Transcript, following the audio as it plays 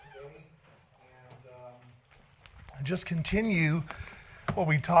just continue what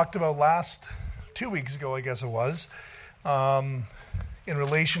we talked about last 2 weeks ago, I guess it was, in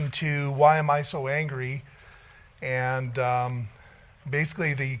relation to why am I so angry? And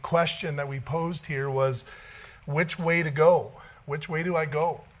basically the question that we posed here was, which way to go? Which way do I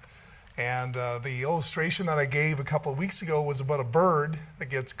go? And the illustration that I gave a couple of weeks ago was about a bird that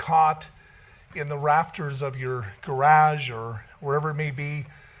gets caught in the rafters of your garage or wherever it may be,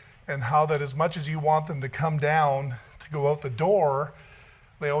 and how that as much as you want them to come down to go out the door,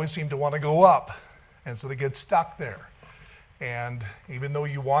 they always seem to want to go up. And so they get stuck there. And even though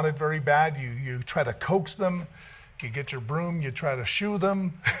you want it very bad, you try to coax them, you get your broom, you try to shoo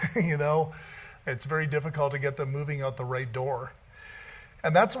them, it's very difficult to get them moving out the right door.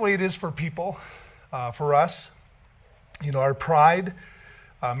 And that's the way it is for people, for us. Our pride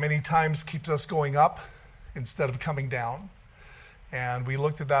many times keeps us going up instead of coming down. And we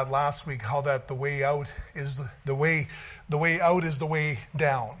looked at that last week, how that the way out is the way out is the way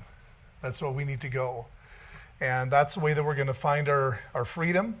down. That's where we need to go. And that's the way that we're going to find our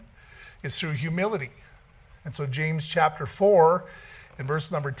freedom, is through humility. And so James chapter 4, in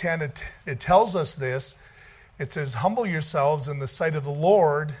verse number 10, it tells us this. It says, humble yourselves in the sight of the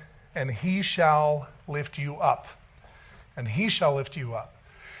Lord, and he shall lift you up. And he shall lift you up.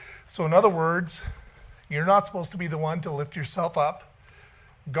 So in other words, you're not supposed to be the one to lift yourself up.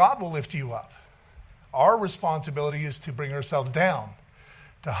 God will lift you up. Our responsibility is to bring ourselves down,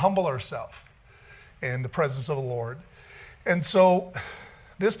 to humble ourselves in the presence of the Lord. And so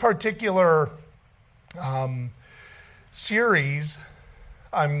this particular series,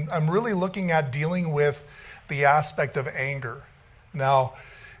 I'm really looking at dealing with the aspect of anger. Now,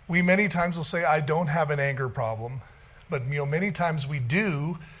 we many times will say, I don't have an anger problem, but many times we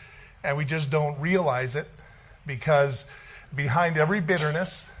do, and we just don't realize it, because behind every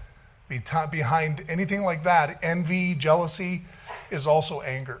bitterness, behind anything like that, envy, jealousy, is also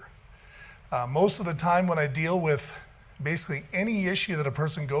anger. Most of the time when I deal with basically any issue that a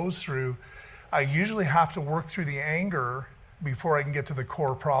person goes through, I usually have to work through the anger before I can get to the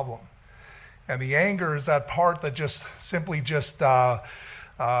core problem. And the anger is that part that just simply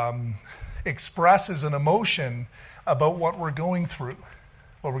expresses an emotion about what we're going through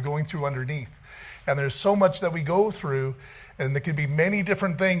underneath. And there's so much that we go through, and there could be many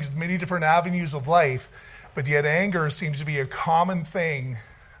different things, many different avenues of life, but yet anger seems to be a common thing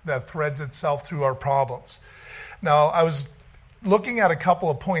that threads itself through our problems. Now, I was looking at a couple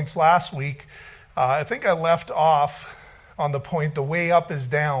of points last week. I think I left off on the point, the way up is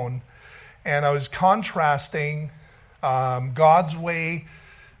down, and I was contrasting God's way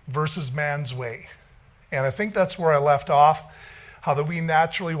versus man's way. And I think that's where I left off, how that we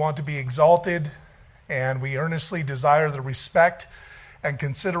naturally want to be exalted, and we earnestly desire the respect and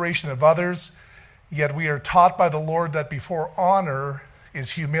consideration of others, yet we are taught by the Lord that before honor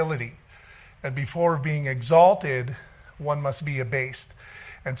is humility, and before being exalted, one must be abased.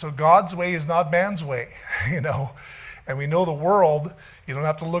 And so God's way is not man's way, And we know the world, you don't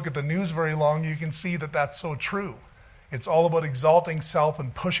have to look at the news very long, you can see that that's so true. It's all about exalting self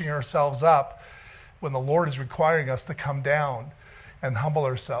and pushing ourselves up when the Lord is requiring us to come down and humble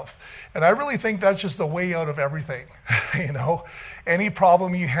ourselves. And I really think that's just the way out of everything. Any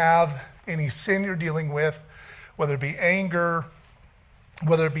problem you have, any sin you're dealing with, whether it be anger,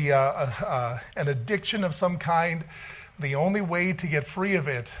 whether it be an addiction of some kind, the only way to get free of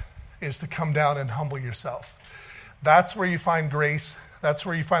it is to come down and humble yourself. That's where you find grace. That's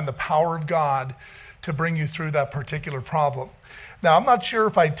where you find the power of God to bring you through that particular problem. Now, I'm not sure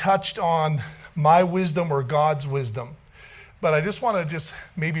if I touched on my wisdom or God's wisdom, but I just want to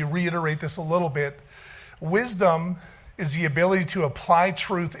maybe reiterate this a little bit. Wisdom is the ability to apply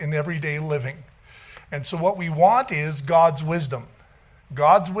truth in everyday living. And so what we want is God's wisdom.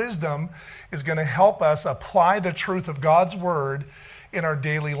 God's wisdom is going to help us apply the truth of God's word in our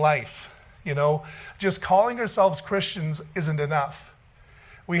daily life. Just calling ourselves Christians isn't enough.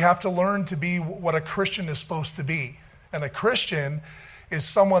 We have to learn to be what a Christian is supposed to be. And a Christian is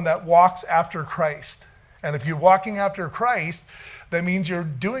someone that walks after Christ. And if you're walking after Christ, that means you're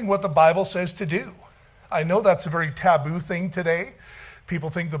doing what the Bible says to do. I know that's a very taboo thing today. People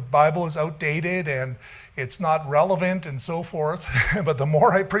think the Bible is outdated and it's not relevant and so forth. But the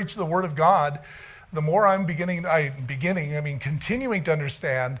more I preach the Word of God, the more I'm continuing to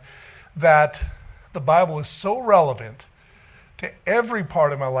understand that the Bible is so relevant to every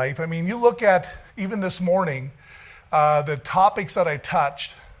part of my life. You look at, even this morning, the topics that I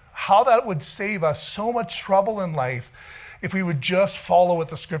touched, how that would save us so much trouble in life if we would just follow what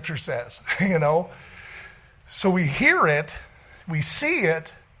the Scripture says, So we hear it, we see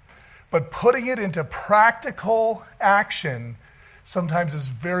it, But putting it into practical action sometimes is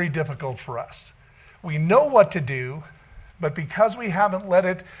very difficult for us. We know what to do, but because we haven't let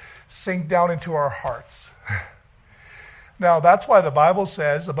it sink down into our hearts. Now, that's why the Bible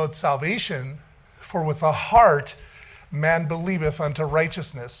says about salvation, for with the heart man believeth unto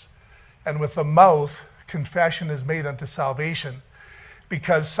righteousness, and with the mouth confession is made unto salvation.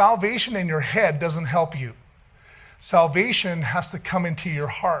 Because salvation in your head doesn't help you. Salvation has to come into your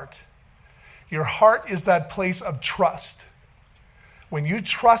heart. Your heart is that place of trust. When you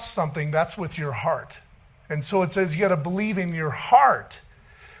trust something, that's with your heart. And so it says you got to believe in your heart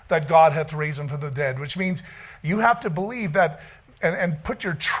that God hath raised him from the dead, which means you have to believe that and put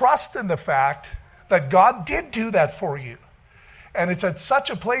your trust in the fact that God did do that for you. And it's at such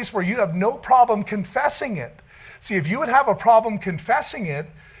a place where you have no problem confessing it. See, if you would have a problem confessing it,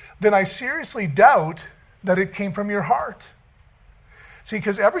 then I seriously doubt that it came from your heart. See,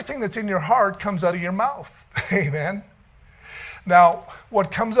 because everything that's in your heart comes out of your mouth. Amen. Now,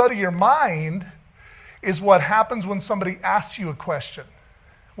 what comes out of your mind is what happens when somebody asks you a question.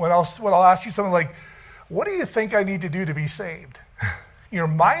 When I'll ask you something like, what do you think I need to do to be saved? Your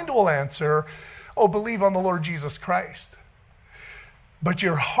mind will answer, oh, believe on the Lord Jesus Christ. But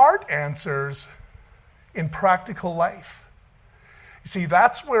your heart answers in practical life. You see,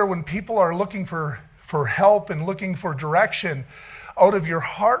 that's where when people are looking for help and looking for direction, out of your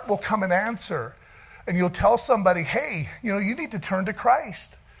heart will come an answer. And you'll tell somebody, hey, you need to turn to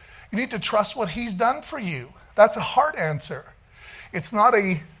Christ. You need to trust what he's done for you. That's a heart answer. It's not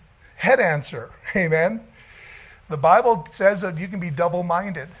a head answer. Amen? The Bible says that you can be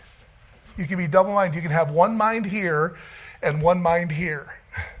double-minded. You can be double-minded. You can have one mind here and one mind here.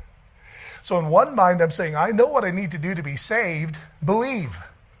 So in one mind, I'm saying, I know what I need to do to be saved. Believe.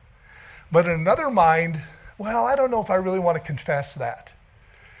 But in another mind, well, I don't know if I really want to confess that.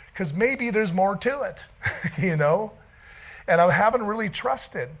 Because maybe there's more to it, And I haven't really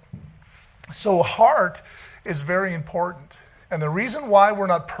trusted. So heart is very important. And the reason why we're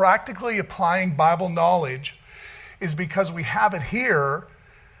not practically applying Bible knowledge is because we have it here,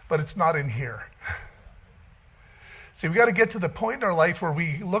 but it's not in here. See, we got to get to the point in our life where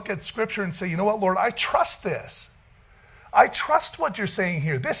we look at Scripture and say, you know what, Lord, I trust this. I trust what you're saying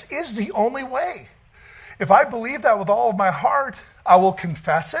here. This is the only way. If I believe that with all of my heart, I will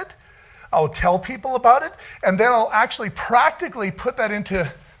confess it, I will tell people about it, and then I'll actually practically put that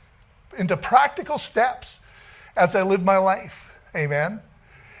into practical steps as I live my life. Amen?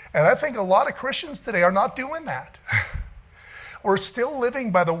 And I think a lot of Christians today are not doing that. We're still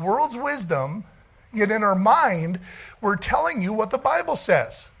living by the world's wisdom, yet in our mind, we're telling you what the Bible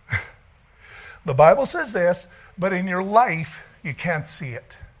says. The Bible says this, but in your life, you can't see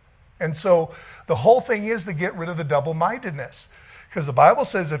it. And so the whole thing is to get rid of the double-mindedness. Because the Bible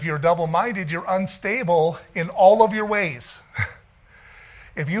says if you're double-minded, you're unstable in all of your ways.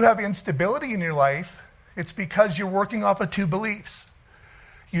 If you have instability in your life, it's because you're working off of two beliefs.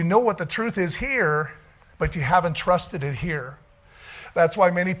 You know what the truth is here, but you haven't trusted it here. That's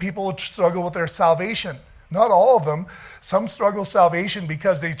why many people struggle with their salvation. Not all of them. Some struggle salvation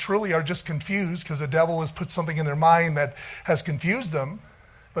because they truly are just confused because the devil has put something in their mind that has confused them.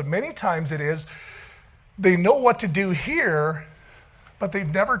 But many times it is, they know what to do here, but they've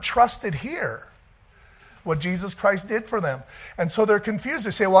never trusted here what Jesus Christ did for them. And so they're confused.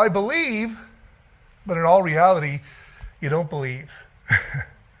 They say, well, I believe, but in all reality, you don't believe.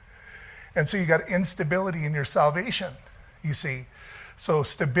 And so you got instability in your salvation, you see. So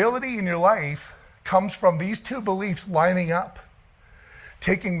stability in your life comes from these two beliefs lining up.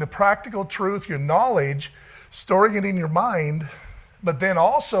 Taking the practical truth, your knowledge, storing it in your mind, but then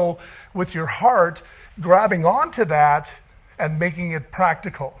also with your heart, grabbing onto that and making it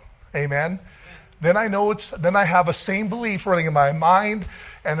practical. Amen? Then I have a same belief running in my mind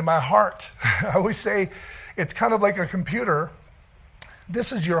and in my heart. I always say it's kind of like a computer.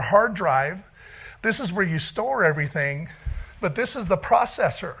 This is your hard drive. This is where you store everything, but this is the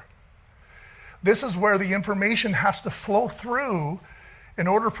processor. This is where the information has to flow through in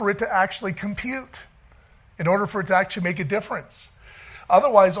order for it to actually compute, in order for it to actually make a difference.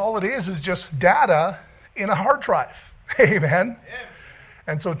 Otherwise, all it is just data in a hard drive. Amen? Yeah.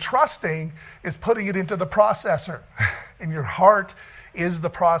 And so trusting is putting it into the processor. And your heart is the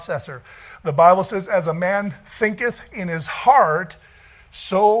processor. The Bible says, as a man thinketh in his heart,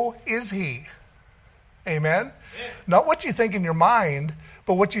 so is he. Amen? Yeah. Not what you think in your mind,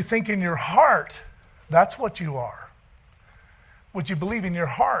 but what you think in your heart. That's what you are. What you believe in your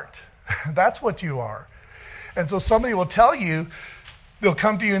heart. That's what you are. And so somebody will tell you, they'll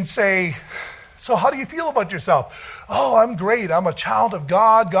come to you and say, So how do you feel about yourself? Oh, I'm great. I'm a child of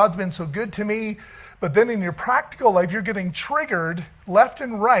God. God's been so good to me. But then in your practical life, you're getting triggered left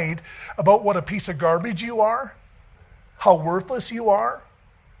and right about what a piece of garbage you are, how worthless you are,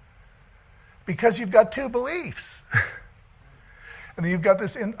 because you've got two beliefs. And then you've got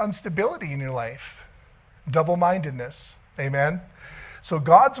this instability in your life, double-mindedness. Amen? So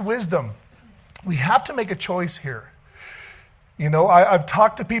God's wisdom, we have to make a choice here. You know, I've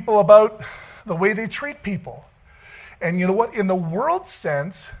talked to people about the way they treat people. And you know what? In the world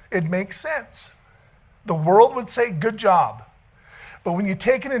sense, it makes sense. The world would say, good job. But when you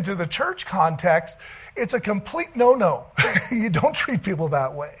take it into the church context, it's a complete no-no. You don't treat people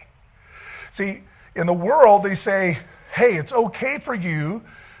that way. See, in the world, they say, hey, it's okay for you,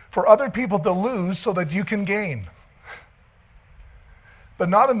 for other people to lose so that you can gain. But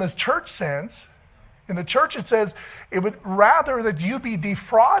not in the church sense. In the church, it says, it would rather that you be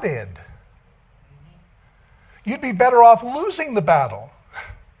defrauded. You'd be better off losing the battle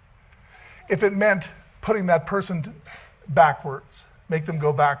if it meant putting that person backwards, make them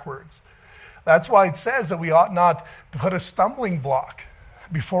go backwards. That's why it says that we ought not put a stumbling block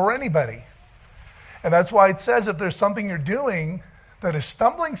before anybody. And that's why it says if there's something you're doing that is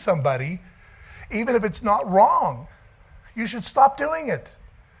stumbling somebody, even if it's not wrong, you should stop doing it.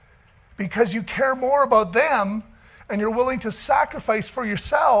 Because you care more about them and you're willing to sacrifice for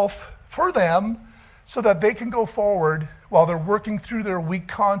yourself, for them, so that they can go forward while they're working through their weak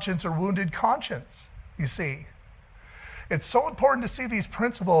conscience or wounded conscience, you see. It's so important to see these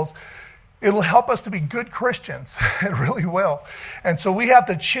principles. It'll help us to be good Christians. It really will. And so we have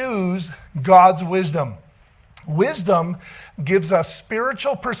to choose God's wisdom. Wisdom gives us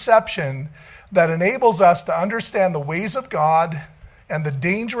spiritual perception that enables us to understand the ways of God and the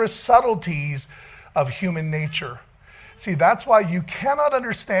dangerous subtleties of human nature. See, that's why you cannot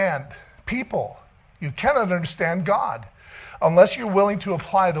understand people. You cannot understand God unless you're willing to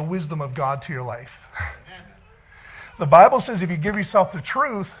apply the wisdom of God to your life. The Bible says if you give yourself the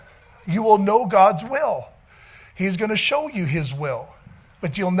truth, you will know God's will. He's going to show you his will,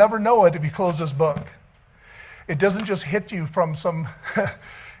 but you'll never know it if you close this book. It doesn't just hit you from some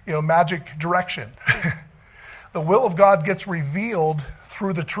magic direction. The will of God gets revealed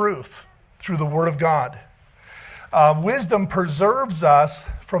through the truth, through the Word of God. Wisdom preserves us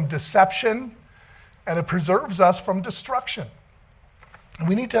from deception, and it preserves us from destruction.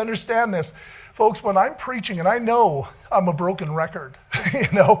 We need to understand this. Folks, when I'm preaching, and I know I'm a broken record,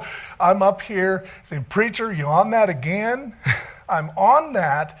 I'm up here saying, preacher, you on that again? I'm on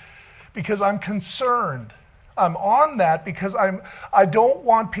that because I'm concerned. I'm on that because I don't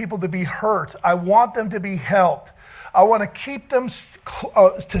want people to be hurt. I want them to be helped. I want to keep them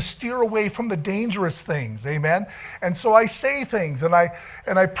to steer away from the dangerous things, amen? And so I say things and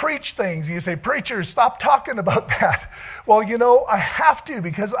I preach things. And you say, preacher, stop talking about that. Well, I have to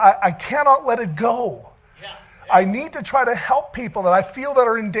because I cannot let it go. Yeah. I need to try to help people that I feel that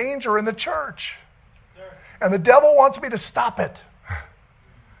are in danger in the church. Yes, sir. And the devil wants me to stop it.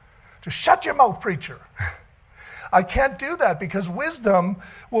 Just shut your mouth, preacher. I can't do that because wisdom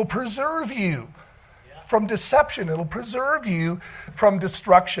will preserve you from deception. It'll preserve you from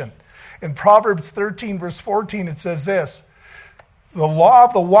destruction. In Proverbs 13, verse 14, it says this, the law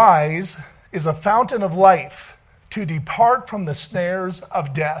of the wise is a fountain of life to depart from the snares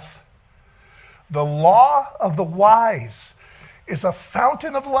of death. The law of the wise is a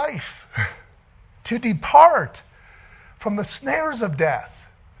fountain of life to depart from the snares of death.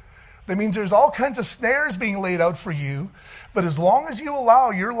 That means there's all kinds of snares being laid out for you, but as long as you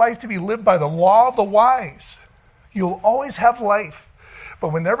allow your life to be lived by the law of the wise, you'll always have life.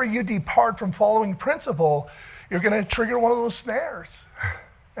 But whenever you depart from following principle, you're going to trigger one of those snares,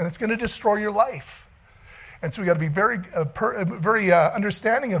 and it's going to destroy your life. And so we got to be very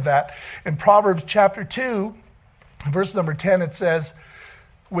understanding of that. In Proverbs chapter 2, verse number 10, it says,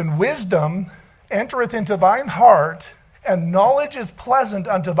 when wisdom entereth into thine heart, and knowledge is pleasant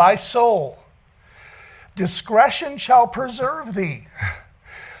unto thy soul, discretion shall preserve thee,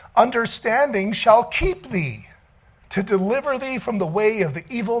 understanding shall keep thee, to deliver thee from the way of the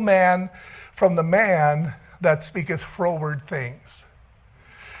evil man, from the man that speaketh froward things.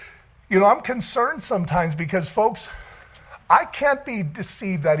 I'm concerned sometimes because, folks, I can't be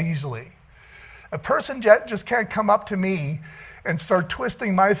deceived that easily. A person just can't come up to me and start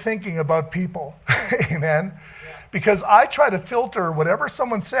twisting my thinking about people. Amen? Because I try to filter whatever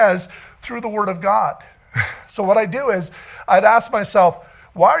someone says through the Word of God. So what I do is I'd ask myself,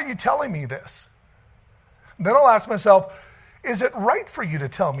 why are you telling me this? And then I'll ask myself, is it right for you to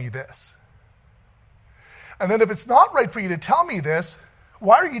tell me this? And then if it's not right for you to tell me this,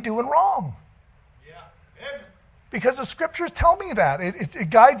 why are you doing wrong? Because the scriptures tell me that. It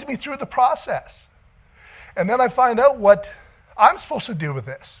guides me through the process. And then I find out what I'm supposed to do with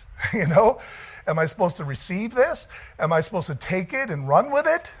this. Am I supposed to receive this? Am I supposed to take it and run with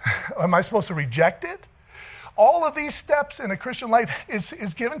it? Am I supposed to reject it? All of these steps in a Christian life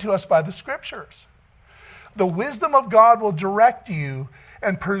is given to us by the scriptures. The wisdom of God will direct you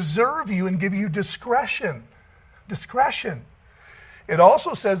and preserve you and give you discretion. Discretion. It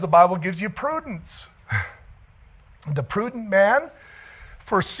also says the Bible gives you prudence. The prudent man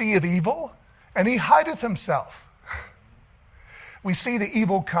foreseeth evil, and he hideth himself. We see the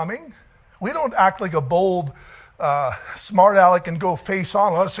evil coming. We don't act like a bold, smart aleck and go face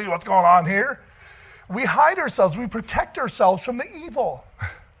on. Let's see what's going on here. We hide ourselves. We protect ourselves from the evil.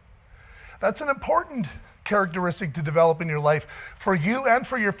 That's an important characteristic to develop in your life for you and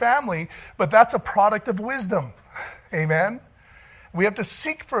for your family, but that's a product of wisdom. Amen? We have to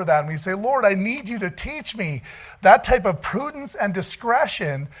seek for that. And we say, Lord, I need you to teach me that type of prudence and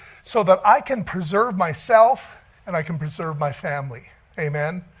discretion so that I can preserve myself and I can preserve my family.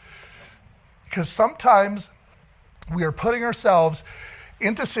 Amen? Because sometimes we are putting ourselves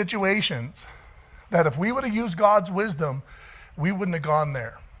into situations that if we would have used God's wisdom, we wouldn't have gone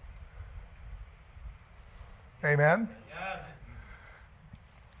there. Amen?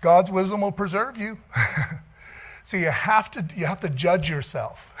 God's wisdom will preserve you. So you have to judge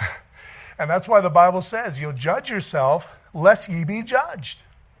yourself. And that's why the Bible says, you'll judge yourself lest ye be judged.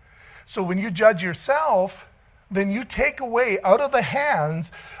 So when you judge yourself, then you take away out of the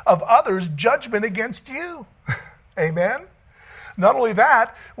hands of others judgment against you. Amen? Not only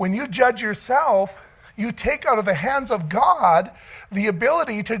that, when you judge yourself, you take out of the hands of God the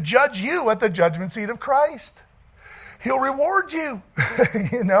ability to judge you at the judgment seat of Christ. He'll reward you,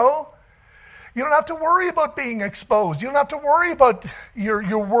 You don't have to worry about being exposed. You don't have to worry about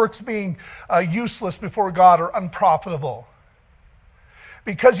your works being useless before God or unprofitable.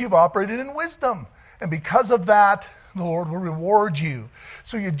 Because you've operated in wisdom. And because of that, the Lord will reward you.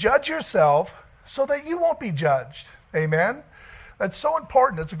 So you judge yourself so that you won't be judged. Amen? That's so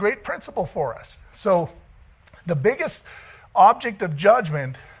important. It's a great principle for us. So the biggest object of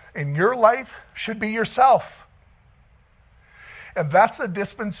judgment in your life should be yourself. And that's the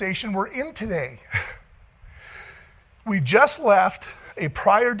dispensation we're in today. We just left a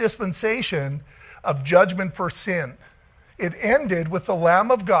prior dispensation of judgment for sin. It ended with the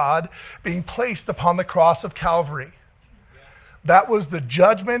Lamb of God being placed upon the cross of Calvary. That was the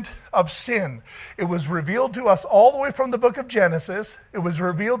judgment of sin. It was revealed to us all the way from the book of Genesis. It was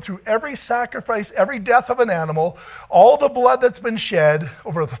revealed through every sacrifice, every death of an animal, all the blood that's been shed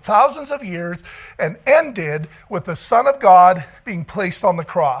over the thousands of years, and ended with the Son of God being placed on the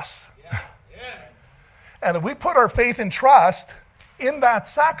cross. And if we put our faith and trust in that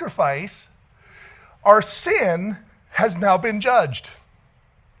sacrifice, our sin has now been judged.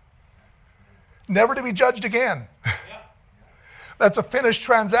 Never to be judged again. That's a finished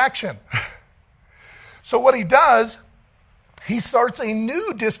transaction. So what he does, he starts a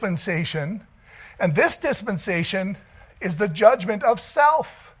new dispensation, and this dispensation is the judgment of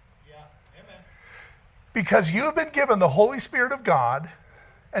self. Yeah. Amen. Because you've been given the Holy Spirit of God,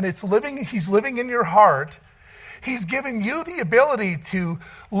 and he's living in your heart. He's given you the ability to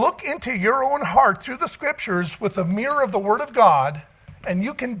look into your own heart through the scriptures with the mirror of the Word of God, and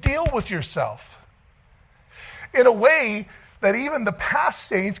you can deal with yourself in a way that even the past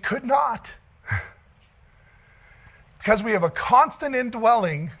saints could not. Because we have a constant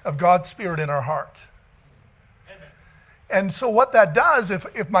indwelling of God's Spirit in our heart. Amen. And so what that does,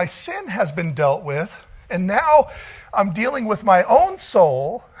 if my sin has been dealt with, and now I'm dealing with my own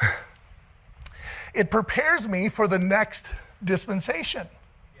soul, it prepares me for the next dispensation.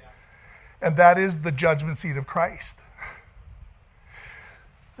 Yeah. And that is the judgment seat of Christ.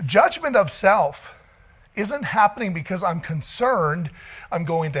 The judgment of self isn't happening because I'm concerned I'm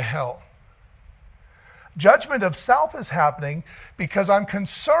going to hell. Judgment of self is happening because I'm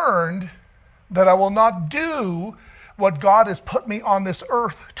concerned that I will not do what God has put me on this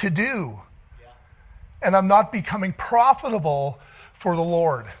earth to do. Yeah. And I'm not becoming profitable for the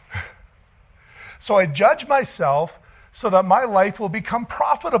Lord. So I judge myself so that my life will become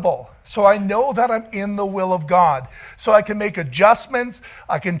profitable. So I know that I'm in the will of God. So I can make adjustments,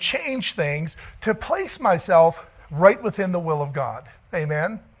 I can change things to place myself right within the will of God.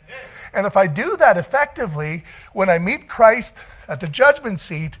 Amen? And if I do that effectively, when I meet Christ at the judgment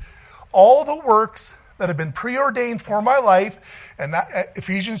seat, all the works that have been preordained for my life, and that,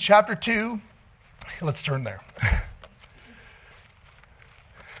 Ephesians chapter 2, let's turn there.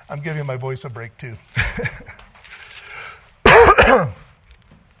 I'm giving my voice a break too.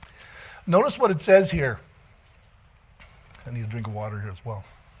 Notice what it says here. I need a drink of water here as well.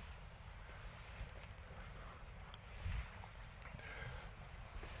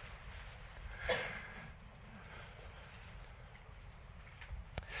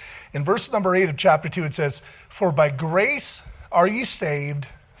 In verse number 8 of chapter 2, it says, "For by grace are ye saved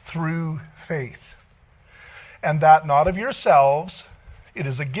through faith, and that not of yourselves, it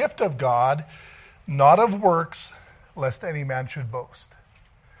is a gift of God, not of works, lest any man should boast."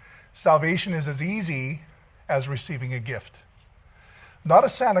 Salvation is as easy as receiving a gift. Not a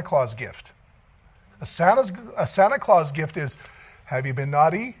Santa Claus gift. A Santa Claus gift is, have you been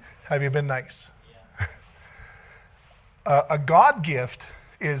naughty? Have you been nice? Yeah. A God gift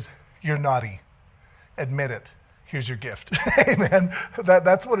is, you're naughty. Admit it. Here's your gift. Amen.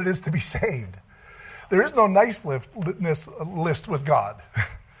 That's what it is to be saved. There is no nice list with God.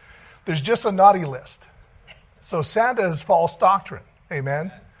 There's just a naughty list. So Santa is false doctrine.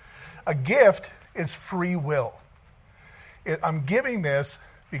 Amen. A gift is free will. I'm giving this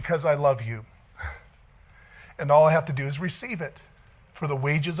because I love you. And all I have to do is receive it. For the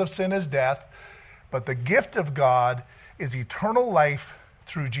wages of sin is death, but the gift of God is eternal life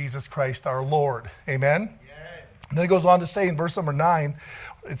through Jesus Christ our Lord. Amen? Yeah. And then it goes on to say in verse number 9,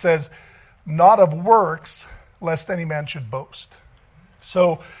 it says, "Not of works, lest any man should boast."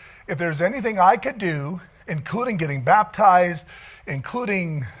 So if there's anything I could do, including getting baptized,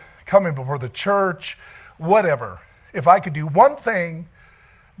 including coming before the church, whatever, if I could do one thing,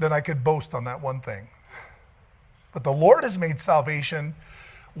 then I could boast on that one thing. But the Lord has made salvation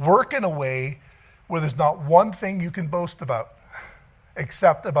work in a way where there's not one thing you can boast about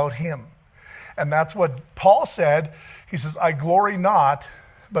except about him. And that's what Paul said. He says, "I glory not,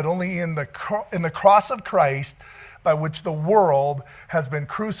 but only in the cross of Christ, by which the world has been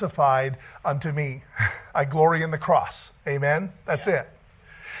crucified unto me." I glory in the cross. Amen? That's it.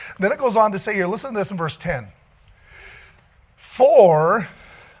 Then it goes on to say here, listen to this in verse 10. "For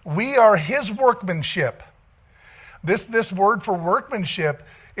we are his workmanship." This word for workmanship,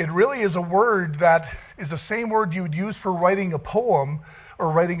 it really is a word that is the same word you would use for writing a poem or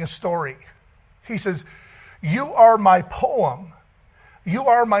writing a story. He says, you are my poem. You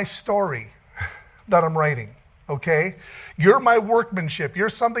are my story that I'm writing, okay? You're my workmanship. You're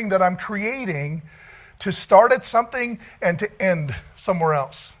something that I'm creating to start at something and to end somewhere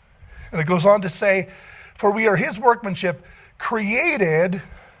else. And it goes on to say, "For we are his workmanship, created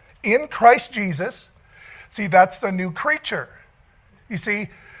in Christ Jesus." See, that's the new creature. You see,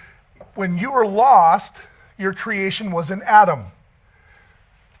 when you were lost, your creation was in Adam.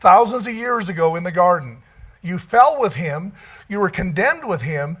 Thousands of years ago in the garden, you fell with him, you were condemned with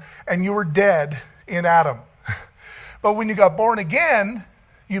him, and you were dead in Adam. But when you got born again,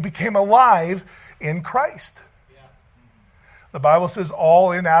 you became alive in Christ. Yeah. The Bible says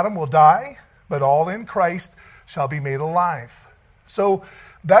all in Adam will die, but all in Christ shall be made alive. So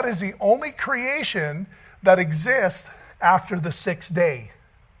that is the only creation that exists after the sixth day.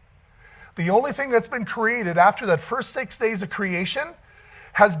 The only thing that's been created after that first 6 days of creation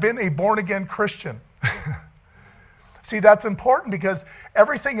has been a born-again Christian. See, that's important because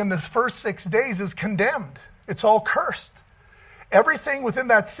everything in the first 6 days is condemned. It's all cursed. Everything within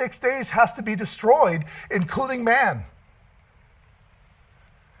that 6 days has to be destroyed, including man.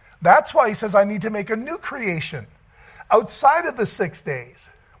 That's why he says, I need to make a new creation outside of the 6 days,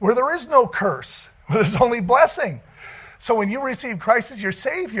 where there is no curse, where there's only blessing. So when you receive Christ as your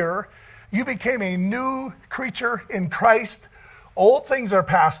Savior, you became a new creature in Christ. Old things are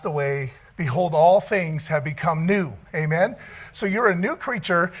passed away. Behold, all things have become new. Amen? So you're a new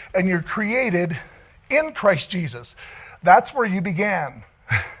creature and you're created in Christ Jesus. That's where you began,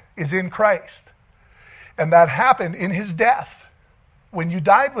 is in Christ. And that happened in his death. When you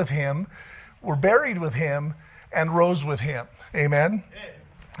died with him, were buried with him, and rose with him. Amen?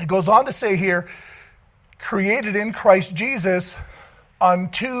 It goes on to say here, created in Christ Jesus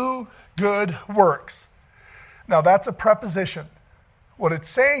unto good works. Now that's a preposition. What it's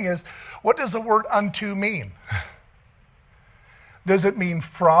saying is, what does the word unto mean? Does it mean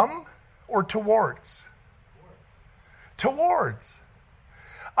from or towards? Towards.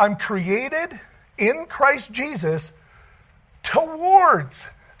 I'm created in Christ Jesus towards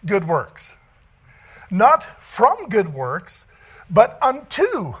good works. Not from good works, but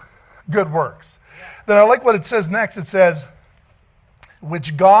unto good works. Then I like what it says next. It says,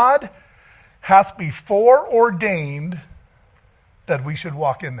 which God hath before ordained that we should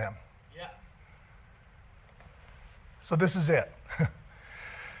walk in them. Yeah. So this is it.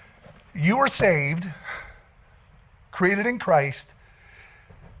 You were saved, created in Christ,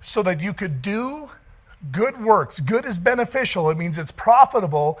 so that you could do good works. Good is beneficial. It means it's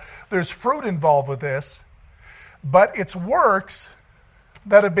profitable. There's fruit involved with this. but it's works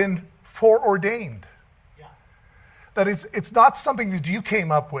that have been foreordained. Yeah. That it's not something that you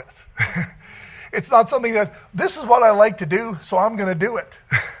came up with. It's not something that, this is what I like to do, so I'm going to do it.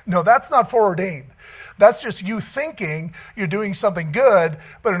 No, that's not foreordained. That's just you thinking you're doing something good,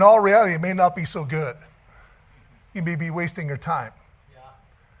 but in all reality, it may not be so good. You may be wasting your time. Yeah.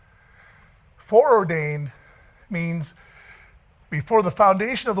 Foreordained means before the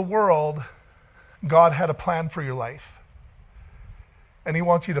foundation of the world, God had a plan for your life. And he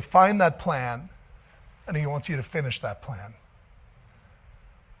wants you to find that plan, and he wants you to finish that plan.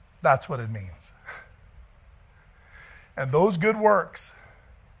 That's what it means. And those good works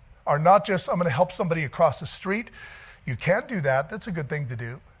are not just, I'm going to help somebody across the street. You can't do that. That's a good thing to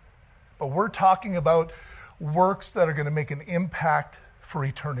do. But we're talking about works that are going to make an impact for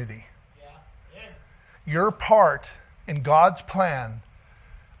eternity. Yeah. Your part in God's plan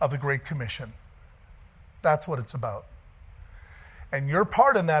of the Great Commission. That's what it's about. And your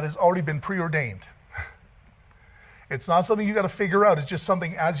part in that has already been preordained. It's not something you got to figure out. It's just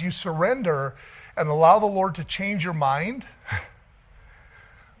something as you surrender and allow the Lord to change your mind,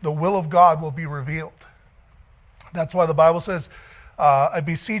 the will of God will be revealed. That's why the Bible says, I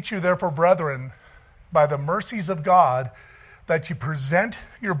beseech you therefore, brethren, by the mercies of God, that you present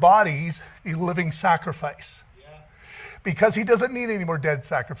your bodies a living sacrifice. Yeah. Because he doesn't need any more dead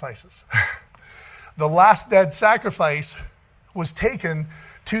sacrifices. The last dead sacrifice was taken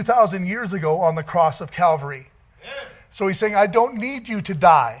 2,000 years ago on the cross of Calvary. Yeah. So he's saying, I don't need you to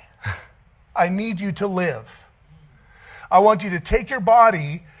die. I need you to live. I want you to take your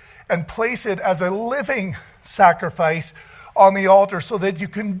body and place it as a living sacrifice on the altar so that you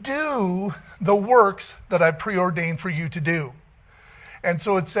can do the works that I preordained for you to do. And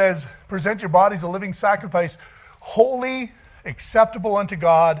so it says, present your bodies a living sacrifice, holy, acceptable unto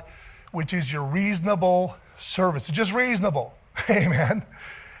God, which is your reasonable service. It's just reasonable. Amen.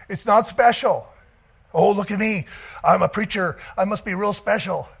 It's not special. Oh, look at me. I'm a preacher. I must be real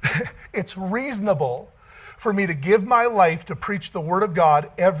special. It's reasonable for me to give my life to preach the Word of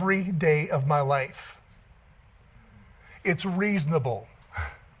God every day of my life. It's reasonable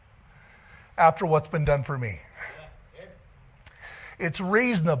after what's been done for me. It's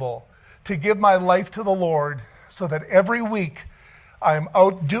reasonable to give my life to the Lord so that every week I am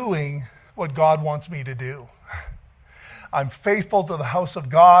out doing what God wants me to do. I'm faithful to the house of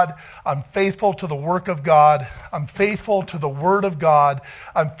God. I'm faithful to the work of God. I'm faithful to the Word of God.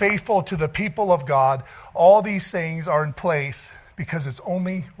 I'm faithful to the people of God. All these things are in place because it's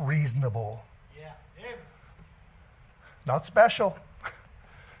only reasonable. Yeah. Not special.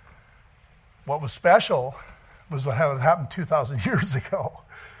 What was special was what had happened 2,000 years ago.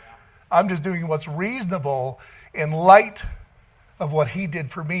 I'm just doing what's reasonable in light of what he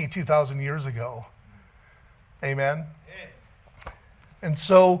did for me 2,000 years ago. Amen? And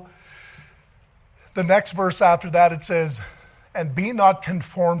so the next verse after that, it says, and be not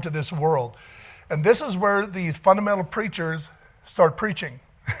conformed to this world. And this is where the fundamental preachers start preaching.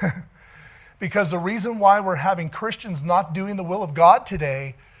 Because the reason why we're having Christians not doing the will of God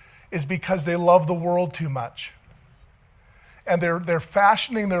today is because they love the world too much. And they're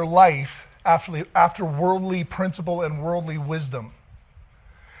fashioning their life after worldly principle and worldly wisdom.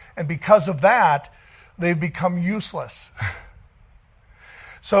 And because of that, they've become useless.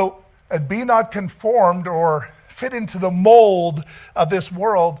 So, be not conformed or fit into the mold of this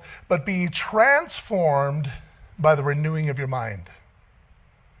world, but be transformed by the renewing of your mind.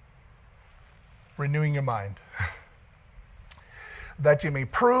 Renewing your mind. That you may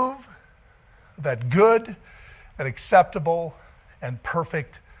prove that good and acceptable and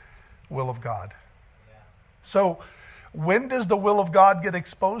perfect will of God. Yeah. So, when does the will of God get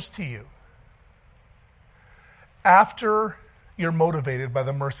exposed to you? After you're motivated by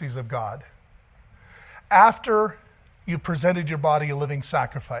the mercies of God. After you've presented your body a living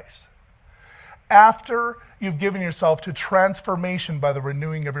sacrifice. After you've given yourself to transformation by the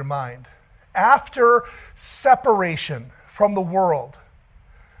renewing of your mind. After separation from the world,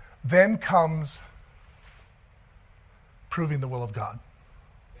 then comes proving the will of God.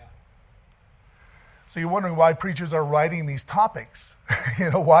 Yeah. So you're wondering why preachers are writing these topics.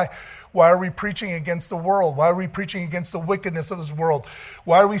 Why are we preaching against the world? Why are we preaching against the wickedness of this world?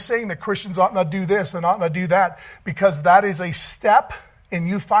 Why are we saying that Christians ought not do this and ought not do that? Because that is a step in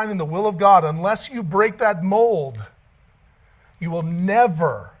you finding the will of God. Unless you break that mold, you will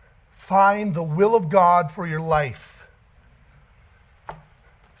never find the will of God for your life.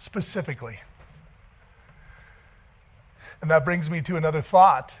 Specifically. And that brings me to another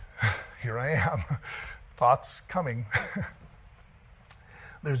thought. Here I am. Thoughts coming.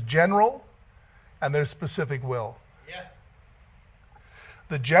 There's general and there's specific will. Yeah.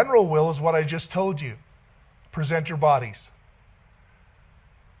 The general will is what I just told you. Present your bodies.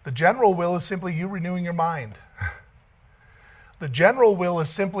 The general will is simply you renewing your mind. The general will is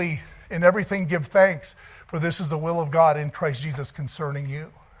simply, in everything give thanks, for this is the will of God in Christ Jesus concerning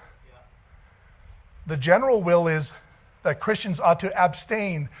you. Yeah. The general will is that Christians ought to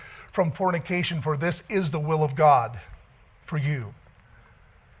abstain from fornication, for this is the will of God for you.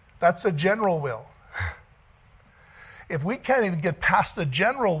 That's the general will. If we can't even get past the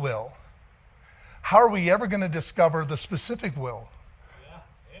general will, how are we ever going to discover the specific will?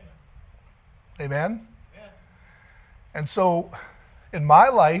 Yeah. Amen? Yeah. And so, in my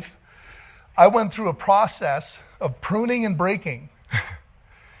life, I went through a process of pruning and breaking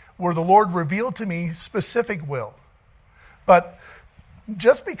where the Lord revealed to me specific will. But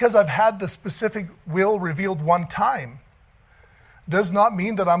just because I've had the specific will revealed one time does not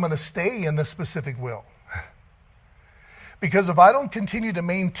mean that I'm going to stay in the specific will. Because if I don't continue to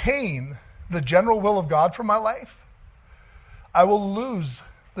maintain the general will of God for my life, I will lose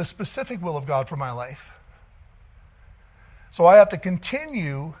the specific will of God for my life. So I have to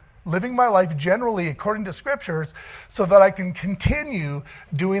continue living my life generally according to scriptures so that I can continue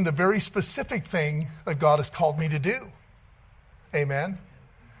doing the very specific thing that God has called me to do. Amen?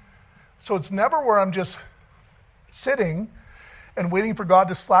 So it's never where I'm just sitting and waiting for God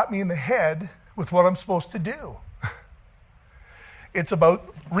to slap me in the head with what I'm supposed to do. It's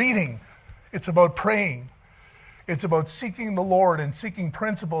about reading. It's about praying. It's about seeking the Lord and seeking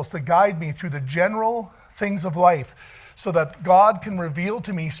principles to guide me through the general things of life so that God can reveal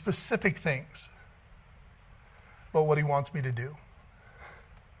to me specific things about what he wants me to do.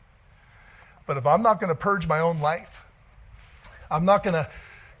 But if I'm not going to purge my own life, I'm not going to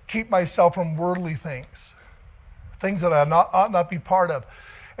keep myself from worldly things, things that I ought not be part of.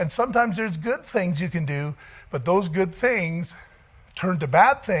 And sometimes there's good things you can do, but those good things turn to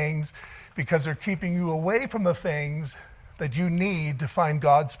bad things because they're keeping you away from the things that you need to find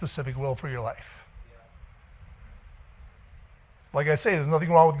God's specific will for your life. Like I say, there's nothing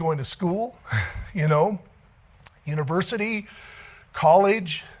wrong with going to school, university,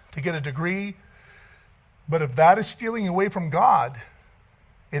 college, to get a degree. But if that is stealing away from God,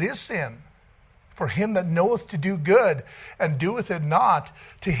 it is sin. For him that knoweth to do good and doeth it not,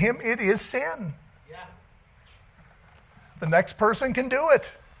 to him it is sin. Yeah. The next person can do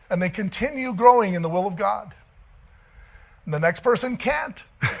it, and they continue growing in the will of God. And the next person can't,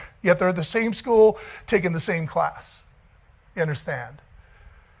 yet they're at the same school, taking the same class. You understand?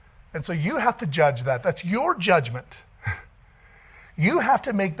 And so you have to judge that. That's your judgment. You have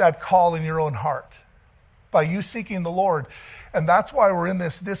to make that call in your own heart by you seeking the Lord. And that's why we're in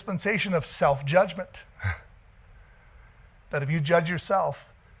this dispensation of self-judgment. That if you judge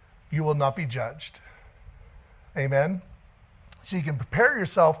yourself, you will not be judged. Amen? So you can prepare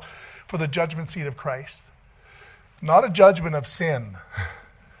yourself for the judgment seat of Christ. Not a judgment of sin,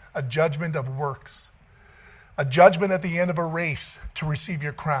 a judgment of works. A judgment at the end of a race to receive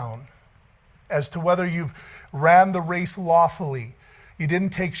your crown as to whether you've ran the race lawfully. You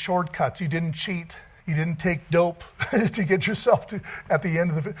didn't take shortcuts. You didn't cheat. You didn't take dope to get yourself to at the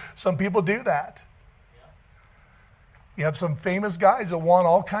end of the. Some people do that. Yeah. You have some famous guys that won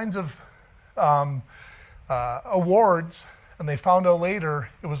all kinds of awards, and they found out later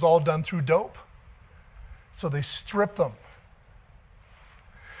it was all done through dope. So they stripped them.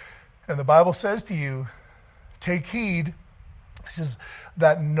 And the Bible says to you, take heed, it says,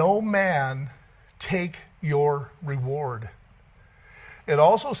 that no man take your reward. It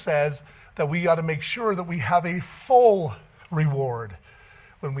also says that we got to make sure that we have a full reward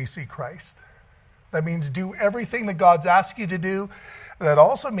when we see Christ. That means do everything that God's asked you to do. That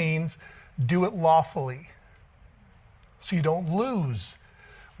also means do it lawfully so you don't lose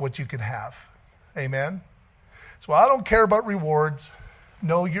what you can have. Amen? So I don't care about rewards.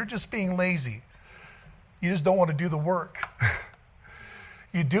 No, you're just being lazy. You just don't want to do the work.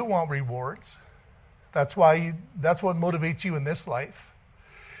 You do want rewards. That's what motivates you in this life.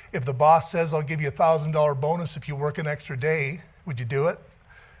 If the boss says, I'll give you a $1,000 bonus if you work an extra day, would you do it?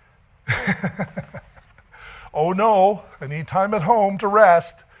 Oh no, I need time at home to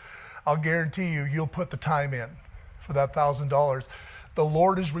rest. I'll guarantee you'll put the time in for that $1,000. The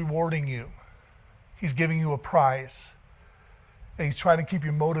Lord is rewarding you. He's giving you a prize. And he's trying to keep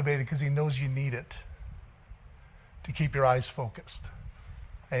you motivated because he knows you need it to keep your eyes focused.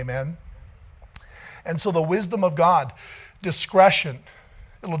 Amen? And so the wisdom of God, discretion,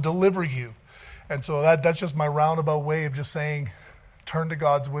 it'll deliver you. And so that's just my roundabout way of just saying, turn to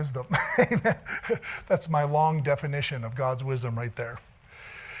God's wisdom. Amen. That's my long definition of God's wisdom right there.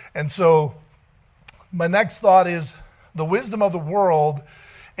 And so My next thought is the wisdom of the world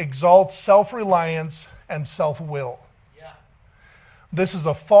exalts self-reliance and self-will. Yeah. This is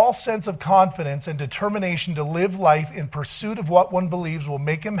a false sense of confidence and determination to live life in pursuit of what one believes will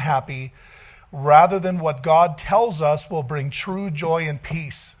make him happy, rather than what God tells us will bring true joy and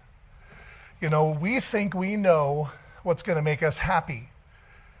peace. You know, we think we know what's going to make us happy,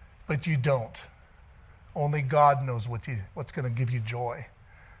 but you don't. Only God knows what's going to give you joy,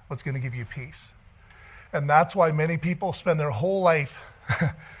 what's going to give you peace. And that's why many people spend their whole life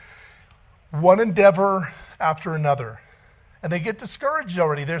one endeavor after another. And they get discouraged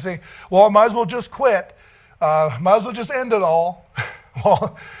already. They're saying, well, I might as well just quit. Might as well just end it all.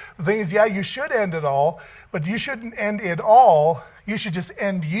 Well, the thing is, yeah, you should end it all, but you shouldn't end it all. You should just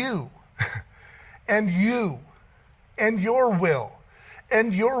end you. End you. End your will.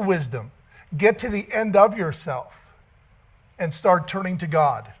 End your wisdom. Get to the end of yourself and start turning to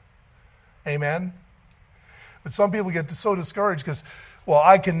God. Amen? But some people get so discouraged because, well,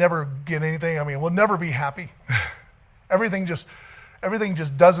 I can never get anything. I mean, we'll never be happy. Everything just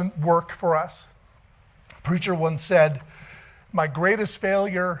doesn't work for us. A preacher once said, my greatest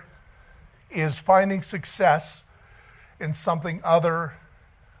failure is finding success in something other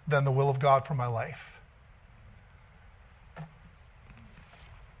than the will of God for my life.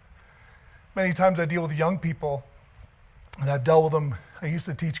 Many times I deal with young people, and I've dealt with them. I used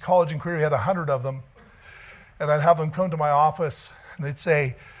to teach college and career. We had 100 of them. And I'd have them come to my office, and they'd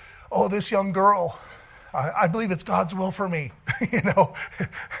say, oh, this young girl, I believe it's God's will for me, you know.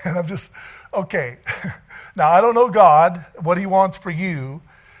 And I'm just, okay. Now, I don't know God, what he wants for you,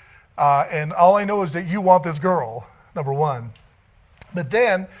 and all I know is that you want this girl, number one. But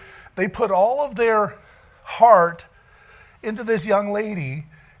then they put all of their heart into this young lady,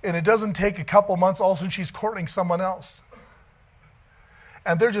 and it doesn't take a couple months, all of a sudden she's courting someone else.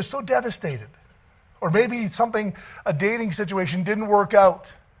 And they're just so devastated. Or maybe a dating situation didn't work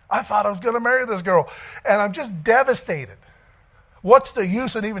out. I thought I was going to marry this girl, and I'm just devastated. What's the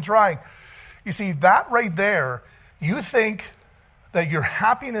use in even trying? You see, that right there, you think that your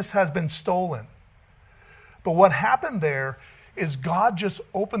happiness has been stolen. But what happened there is God just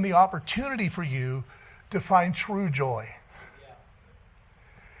opened the opportunity for you to find true joy. Yeah.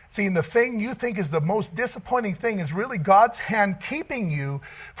 See, and the thing you think is the most disappointing thing is really God's hand keeping you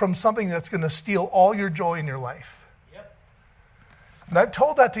from something that's going to steal all your joy in your life. And I've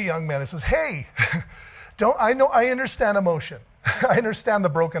told that to young men. I says, hey, I understand emotion. I understand the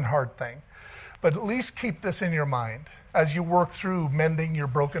broken heart thing. But at least keep this in your mind as you work through mending your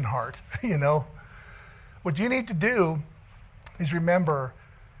broken heart, you know. What you need to do is remember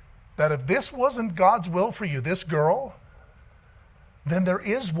that if this wasn't God's will for you, this girl, then there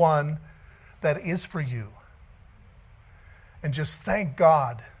is one that is for you. And just thank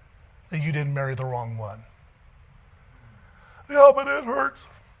God that you didn't marry the wrong one. Yeah, but it hurts.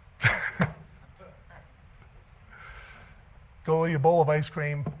 Go eat a bowl of ice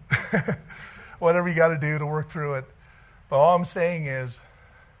cream. Whatever you got to do to work through it. But all I'm saying is,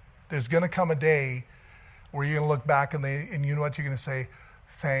 there's going to come a day where you're going to look back and you know what you're going to say?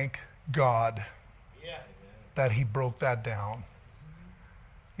 Thank God that he broke that down.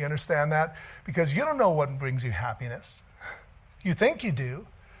 You understand that? Because you don't know what brings you happiness. You think you do.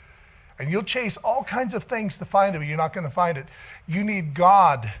 And you'll chase all kinds of things to find it, but you're not going to find it. You need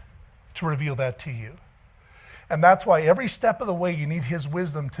God to reveal that to you. And that's why every step of the way you need his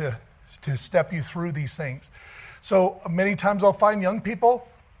wisdom to step you through these things. So many times I'll find young people,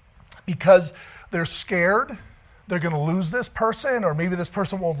 because they're scared they're going to lose this person, or maybe this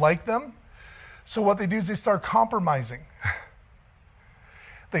person won't like them. So what they do is they start compromising.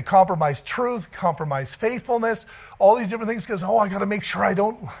 They compromise truth, compromise faithfulness, all these different things because, I got to make sure I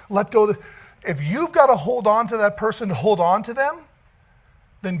don't let go. If you've got to hold on to that person to hold on to them,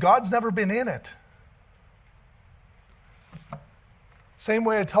 then God's never been in it. Same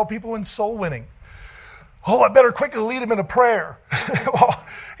way I tell people in soul winning. I better quickly lead them in a prayer. Well,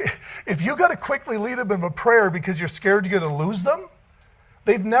 if you got to quickly lead them in a prayer because you're scared you're going to lose them,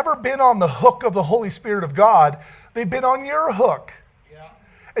 they've never been on the hook of the Holy Spirit of God. They've been on your hook.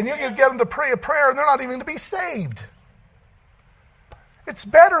 And you're going to get them to pray a prayer, and they're not even going to be saved. It's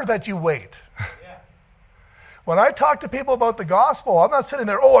better that you wait. Yeah. When I talk to people about the gospel, I'm not sitting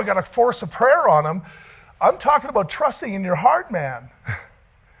there, I got to force a prayer on them. I'm talking about trusting in your heart, man.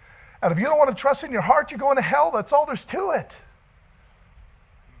 And if you don't want to trust in your heart, you're going to hell. That's all there's to it.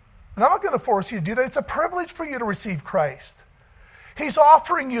 And I'm not going to force you to do that. It's a privilege for you to receive Christ. He's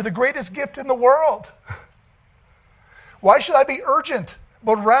offering you the greatest gift in the world. Why should I be urgent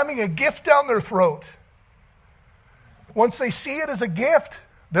about ramming a gift down their throat? Once they see it as a gift,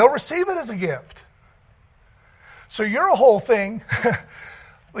 they'll receive it as a gift. So your whole thing,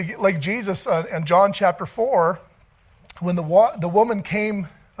 like Jesus in John chapter 4, when the woman came,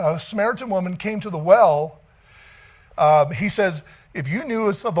 Samaritan woman came to the well, he says, if you knew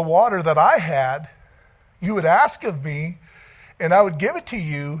of the water that I had, you would ask of me, and I would give it to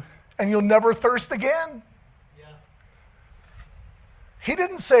you, and you'll never thirst again. Yeah. He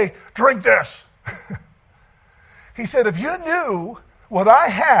didn't say, drink this. He said, if you knew what I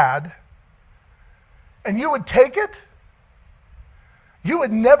had, and you would take it, you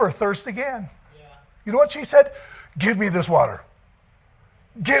would never thirst again. Yeah. You know what she said? Give me this water.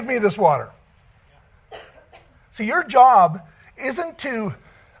 Give me this water. Yeah. See, your job isn't to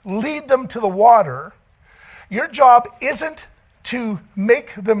lead them to the water. Your job isn't to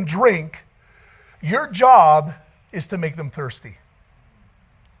make them drink. Your job is to make them thirsty.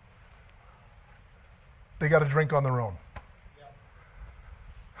 They got to drink on their own.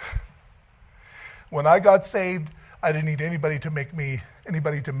 When I got saved, I didn't need anybody to make me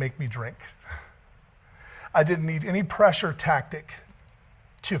drink. I didn't need any pressure tactic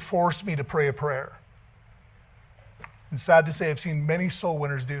to force me to pray a prayer. And sad to say, I've seen many soul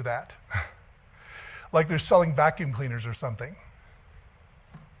winners do that. Like they're selling vacuum cleaners or something.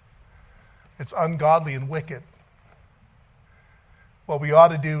 It's ungodly and wicked. What we ought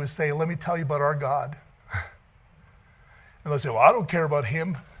to do is say, let me tell you about our God. And they'll say, well, I don't care about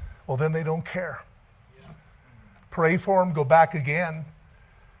him. Well, then they don't care. Yeah. Pray for them, go back again.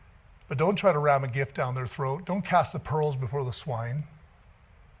 But don't try to ram a gift down their throat. Don't cast the pearls before the swine.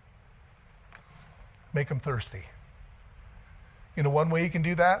 Make them thirsty. You know one way you can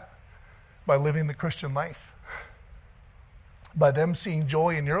do that? By living the Christian life. By them seeing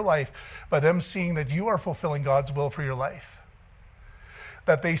joy in your life. By them seeing that you are fulfilling God's will for your life.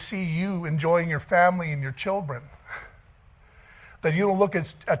 That they see you enjoying your family and your children. That you don't look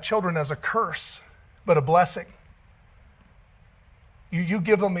at children as a curse, but a blessing. You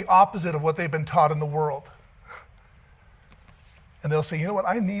give them the opposite of what they've been taught in the world. And they'll say, you know what,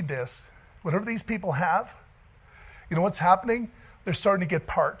 I need this. Whatever these people have, you know what's happening? They're starting to get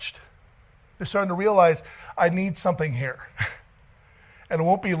parched. They're starting to realize, I need something here. And it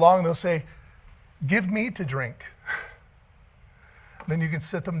won't be long, they'll say, give me to drink. And then you can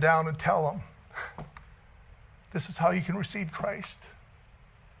sit them down and tell them, this is how you can receive Christ.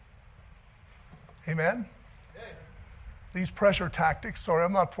 Amen? These pressure tactics, sorry,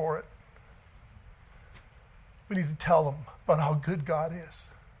 I'm not for it. We need to tell them about how good God is.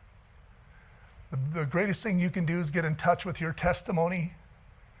 The greatest thing you can do is get in touch with your testimony.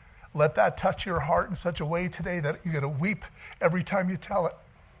 Let that touch your heart in such a way today that you're going to weep every time you tell it.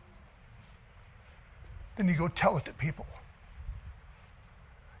 Then you go tell it to people.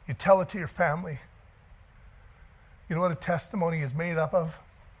 You tell it to your family. You know what a testimony is made up of?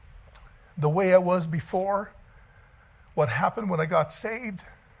 The way I was before, what happened when I got saved,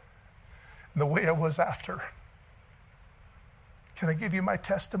 and the way I was after. Can I give you my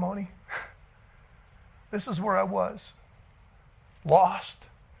testimony? This is where I was. Lost,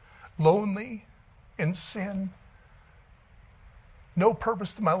 lonely, in sin. No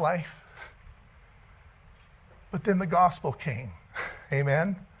purpose to my life. But then the gospel came.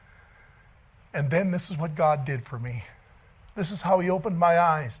 Amen? And then this is what God did for me. This is how he opened my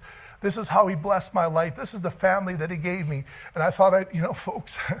eyes. This is how he blessed my life. This is the family that he gave me. And I thought,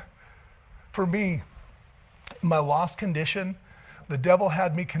 folks, for me, my lost condition, the devil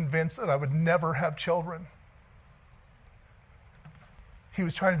had me convinced that I would never have children. He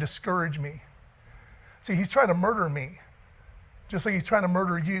was trying to discourage me. See, he's trying to murder me, just like he's trying to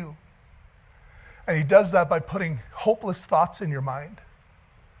murder you. And he does that by putting hopeless thoughts in your mind.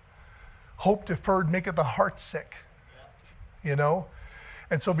 Hope deferred maketh the heart sick. You know?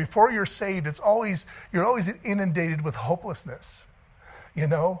 And so before you're saved, you're always inundated with hopelessness. You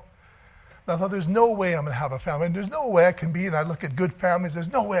know? And I thought, there's no way I'm going to have a family. And there's no way I can be. And I look at good families.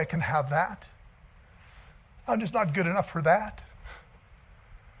 There's no way I can have that. I'm just not good enough for that.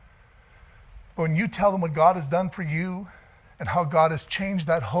 But when you tell them what God has done for you and how God has changed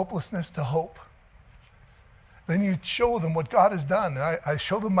that hopelessness to hope, then you show them what God has done. And I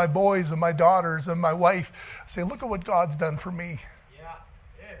show them my boys and my daughters and my wife. I say, look at what God's done for me. Yeah.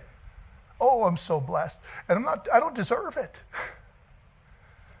 Yeah. Oh, I'm so blessed. And I don't deserve it.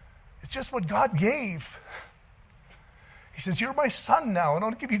 It's just what God gave. He says, you're my son now, and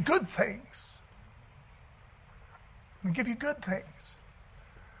I'll give you good things. I'm going to give you good things.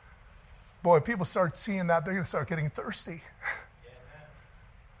 Boy, if people start seeing that, they're going to start getting thirsty.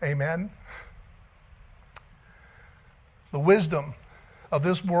 Yeah, amen. The wisdom of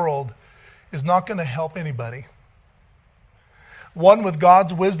this world is not going to help anybody. One with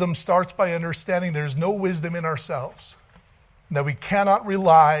God's wisdom starts by understanding there's no wisdom in ourselves, that we cannot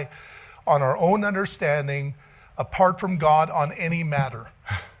rely on our own understanding apart from God on any matter.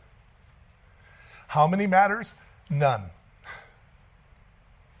 How many matters? None.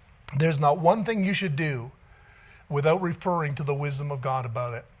 There's not one thing you should do without referring to the wisdom of God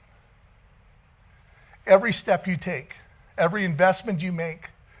about it. Every step you take, every investment you make,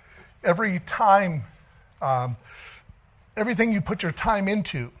 every time, everything you put your time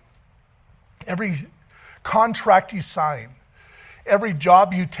into, every contract you sign, every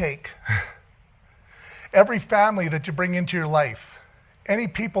job you take, every family that you bring into your life, any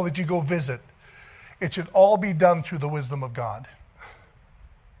people that you go visit, it should all be done through the wisdom of God.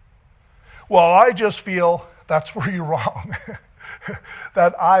 Well, I just feel that's where you're wrong.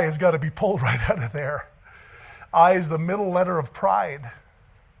 That I has got to be pulled right out of there. I is the middle letter of pride.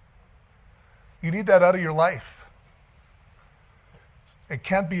 You need that out of your life. It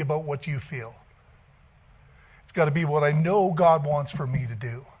can't be about what you feel. It's got to be what I know God wants for me to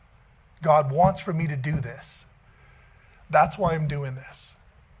do. God wants for me to do this. That's why I'm doing this.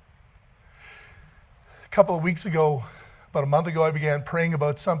 A couple of weeks ago, about a month ago, I began praying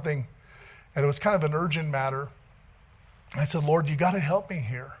about something, and it was kind of an urgent matter. I said, Lord, you got to help me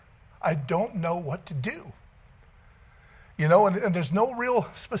here. I don't know what to do. You know, and there's no real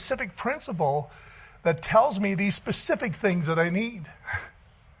specific principle that tells me these specific things that I need.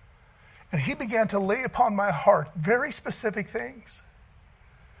 And he began to lay upon my heart very specific things.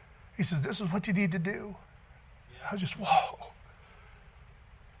 He says, this is what you need to do. I was just, whoa.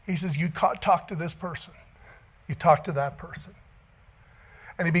 He says, you talk to this person. You talk to that person.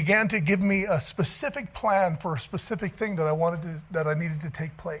 And he began to give me a specific plan for a specific thing that I needed to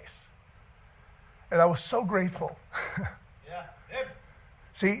take place. And I was so grateful.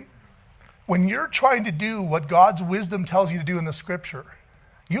 See, when you're trying to do what God's wisdom tells you to do in the scripture,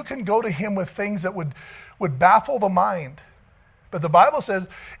 you can go to him with things that would baffle the mind. But the Bible says,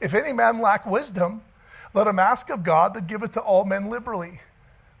 if any man lack wisdom, let him ask of God that giveth to all men liberally.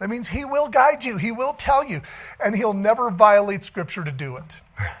 That means he will guide you. He will tell you. And he'll never violate scripture to do it.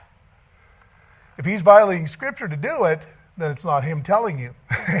 If he's violating scripture to do it, then it's not him telling you.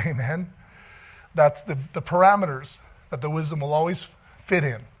 Amen. That's the parameters that the wisdom will always fit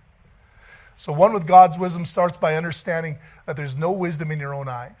in. So one with God's wisdom starts by understanding that there's no wisdom in your own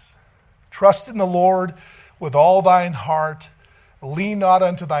eyes. Trust in the Lord with all thine heart. Lean not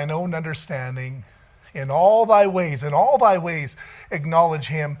unto thine own understanding. In all thy ways acknowledge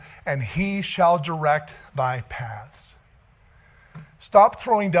him, and he shall direct thy paths. Stop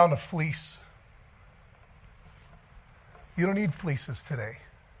throwing down a fleece. You don't need fleeces today.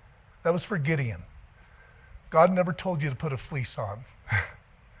 That was for Gideon. God never told you to put a fleece on.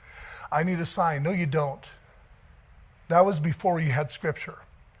 I need a sign. No, you don't. That was before you had scripture.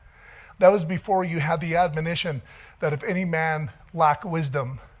 That was before you had the admonition that if any man lack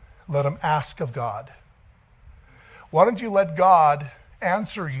wisdom, let him ask of God. Why don't you let God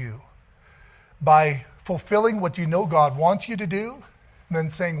answer you by fulfilling what you know God wants you to do, and then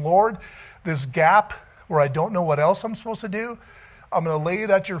saying, Lord, this gap where I don't know what else I'm supposed to do, I'm going to lay it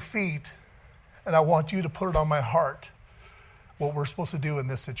at your feet, and I want you to put it on my heart, what we're supposed to do in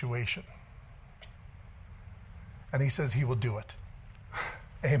this situation. And he says he will do it.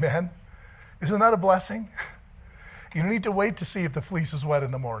 Amen. Isn't that a blessing? You don't need to wait to see if the fleece is wet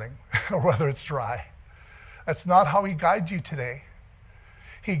in the morning or whether it's dry. That's not how he guides you today.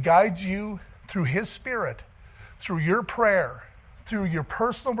 He guides you through his Spirit, through your prayer, through your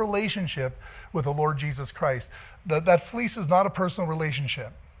personal relationship with the Lord Jesus Christ. That fleece is not a personal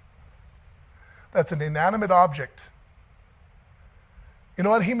relationship. That's an inanimate object. You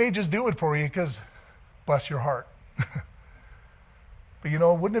know what? He may just do it for you because, bless your heart. But you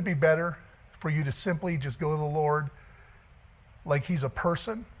know, wouldn't it be better for you to simply just go to the Lord like he's a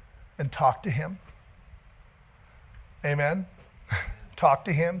person and talk to him? Amen? Talk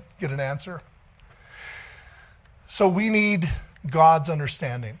to him, get an answer. So we need God's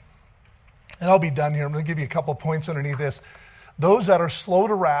understanding. And I'll be done here. I'm going to give you a couple points underneath this. Those that are slow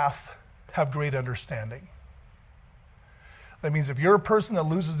to wrath have great understanding. That means if you're a person that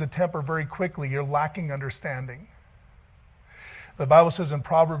loses the temper very quickly, you're lacking understanding. The Bible says in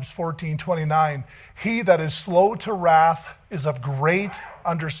Proverbs 14:29, he that is slow to wrath is of great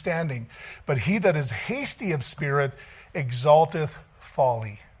understanding, but he that is hasty of spirit exalteth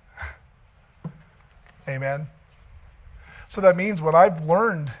folly. Amen. So that means when I've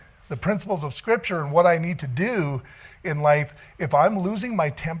learned the principles of Scripture and what I need to do in life, if I'm losing my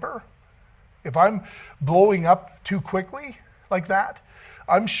temper, if I'm blowing up too quickly like that,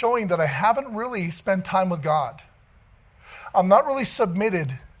 I'm showing that I haven't really spent time with God. I'm not really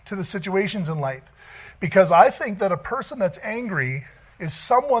submitted to the situations in life, because I think that a person that's angry is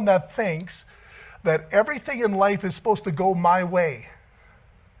someone that thinks that everything in life is supposed to go my way.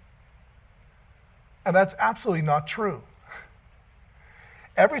 And that's absolutely not true.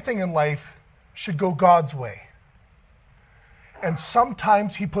 Everything in life should go God's way. And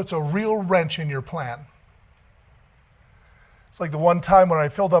sometimes he puts a real wrench in your plan. It's like the one time when I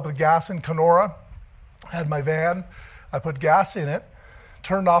filled up with gas in Kenora, I had my van, I put gas in it,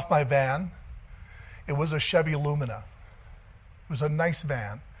 turned off my van. It was a Chevy Lumina. It was a nice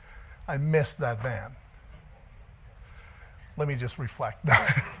van. I missed that van. Let me just reflect.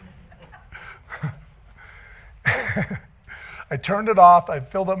 I turned it off, I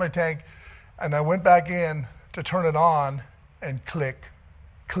filled up my tank, and I went back in to turn it on, and click,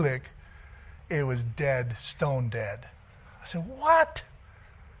 click, it was dead, stone dead. I said, what?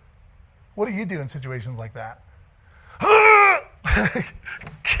 What do you do in situations like that?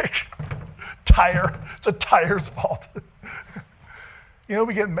 Kick, tire, it's a tire's fault. You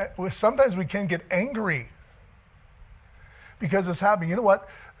know, sometimes we can get angry because it's happening. You know what?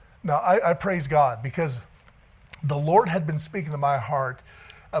 Now, I praise God, because the Lord had been speaking to my heart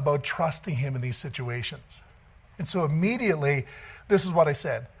about trusting him in these situations. And so immediately, this is what I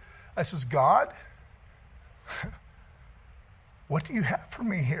said. I says, God, what do you have for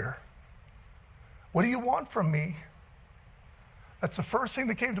me here? What do you want from me? That's the first thing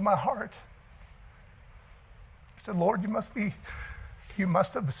that came to my heart. I said, Lord, you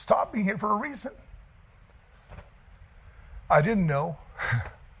must have stopped me here for a reason. I didn't know.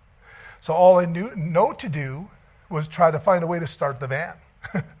 So all I know to do was try to find a way to start the van.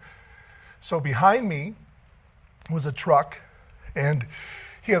 So behind me was a truck, and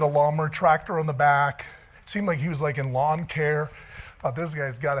he had a lawnmower tractor on the back. It seemed like he was like in lawn care. Thought this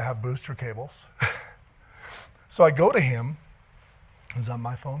guy's got to have booster cables. So I go to him. Is that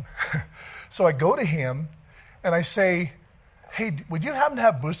my phone? So I go to him and I say, hey, would you happen to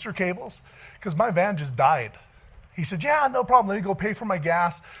have booster cables? Because my van just died. He said, yeah, no problem. Let me go pay for my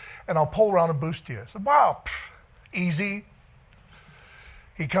gas and I'll pull around and boost you. I said, wow, easy.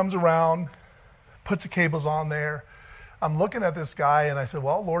 He comes around, puts the cables on there. I'm looking at this guy and I said,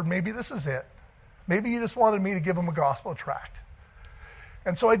 well, Lord, maybe this is it. Maybe you just wanted me to give him a gospel tract.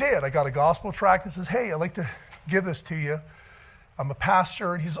 And so I did. I got a gospel tract and says, hey, I'd like to give this to you. I'm a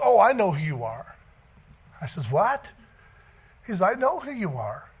pastor. And he says, oh, I know who you are. I says, what? He says, I know who you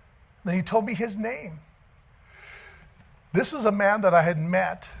are. And then he told me his name. This was a man that I had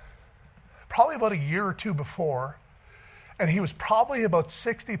met probably about a year or two before, and he was probably about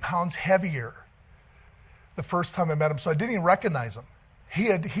 60 pounds heavier the first time I met him, so I didn't even recognize him.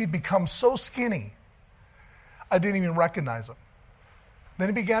 He'd become so skinny, I didn't even recognize him. Then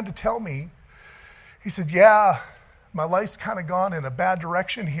he began to tell me, he said, yeah, my life's kind of gone in a bad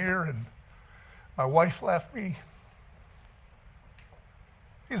direction here, and my wife left me.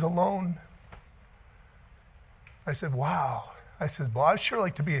 He's alone. I said, wow. I said, well, I'd sure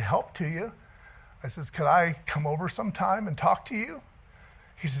like to be a help to you. I says, could I come over sometime and talk to you?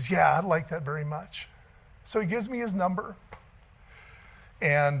 He says, yeah, I'd like that very much. So he gives me his number,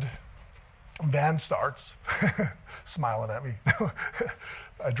 and van starts, smiling at me.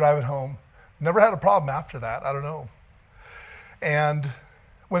 I drive it home. Never had a problem after that. I don't know. And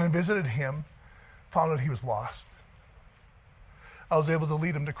went and visited him, found out he was lost. I was able to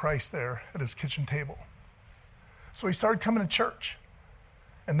lead him to Christ there at his kitchen table. So he started coming to church.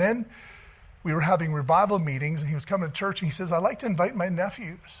 And then we were having revival meetings, and he was coming to church, and he says, I'd like to invite my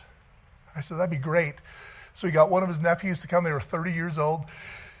nephews. I said, that'd be great. So he got one of his nephews to come. They were 30 years old,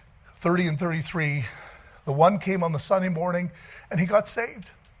 30 and 33. The one came on the Sunday morning, and he got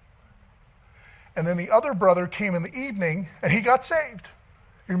saved. And then the other brother came in the evening, and he got saved.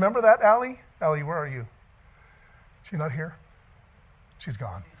 You remember that, Allie? Allie, where are you? She not here? She's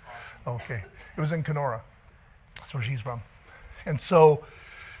gone. Okay. It was in Kenora. That's where she's from. And so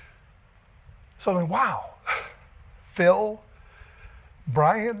I'm like, wow. Phil,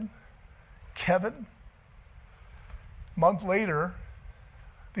 Brian, Kevin. A month later,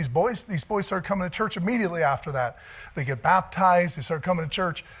 these boys started coming to church immediately after that. They get baptized, they start coming to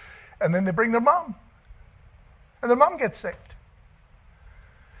church, and then they bring their mom. And their mom gets saved.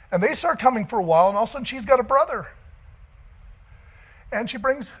 And they start coming for a while, and all of a sudden she's got a brother. And she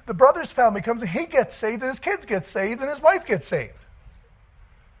brings, the brother's family comes, and he gets saved, and his kids get saved, and his wife gets saved.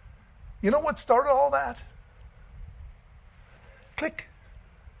 You know what started all that? Click.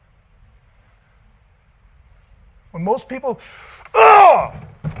 When most people,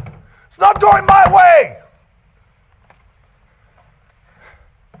 it's not going my way.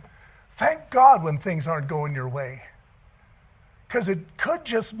 Thank God when things aren't going your way. Because it could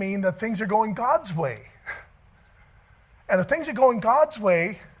just mean that things are going God's way. And if things are going God's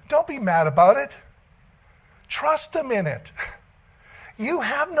way, don't be mad about it. Trust him in it. You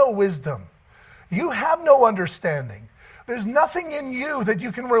have no wisdom. You have no understanding. There's nothing in you that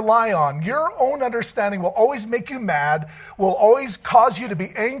you can rely on. Your own understanding will always make you mad, will always cause you to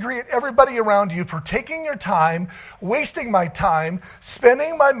be angry at everybody around you for taking your time, wasting my time,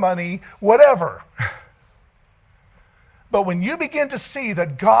 spending my money, whatever. But when you begin to see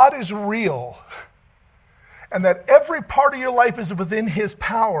that God is real and that every part of your life is within his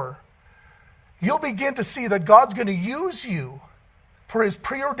power, you'll begin to see that God's going to use you for his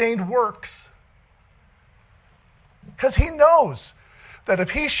preordained works. Because he knows that if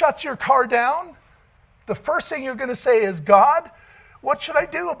he shuts your car down, the first thing you're going to say is, God, what should I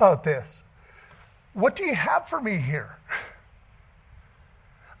do about this? What do you have for me here?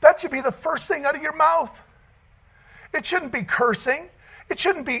 That should be the first thing out of your mouth. It shouldn't be cursing. It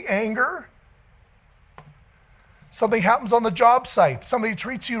shouldn't be anger. Something happens on the job site. Somebody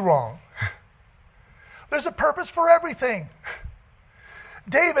treats you wrong. There's a purpose for everything.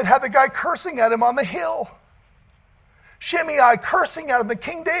 David had the guy cursing at him on the hill. Shimei cursing at him, the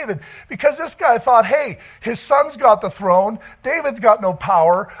King David, because this guy thought, hey, his son's got the throne, David's got no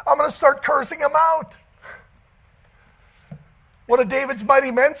power, I'm going to start cursing him out. One of David's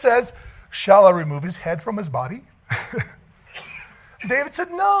mighty men says, shall I remove his head from his body? David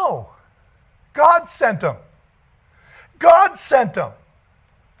said, no. God sent him. God sent him.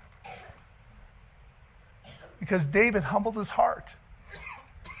 Because David humbled his heart.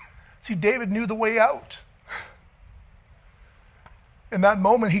 See, David knew the way out. In that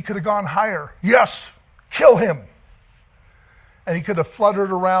moment, he could have gone higher. Yes, kill him. And he could have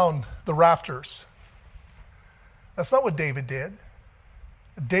fluttered around the rafters. That's not what David did.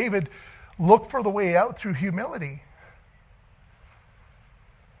 David looked for the way out through humility.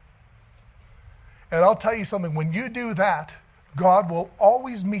 And I'll tell you something, when you do that, God will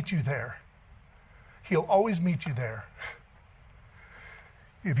always meet you there. He'll always meet you there.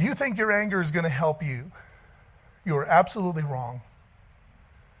 If you think your anger is going to help you, you are absolutely wrong.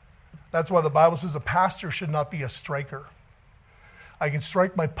 That's why the Bible says a pastor should not be a striker. I can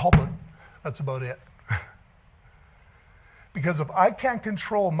strike my pulpit. That's about it. Because if I can't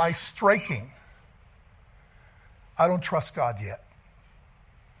control my striking, I don't trust God yet.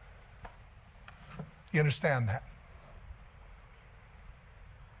 You understand that?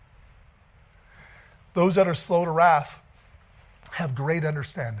 Those that are slow to wrath have great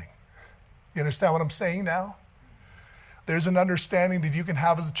understanding. You understand what I'm saying now? There's an understanding that you can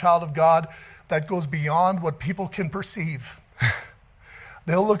have as a child of God that goes beyond what people can perceive.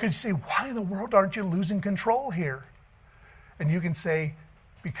 They'll look at you and say, why in the world aren't you losing control here? And you can say,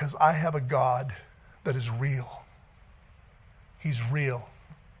 because I have a God that is real. He's real.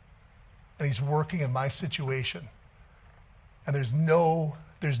 And he's working in my situation. And there's no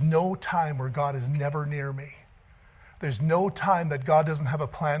time where God is never near me. There's no time that God doesn't have a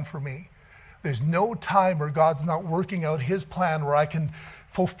plan for me. There's no time where God's not working out his plan where I can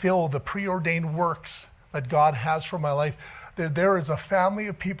fulfill the preordained works that God has for my life. There is a family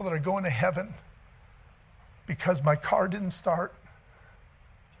of people that are going to heaven because my car didn't start.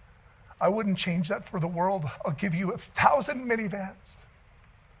 I wouldn't change that for the world. I'll give you 1,000 minivans.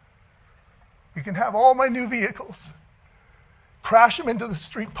 You can have all my new vehicles. Crash them into the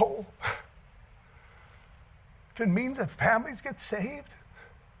street pole. If it means that families get saved.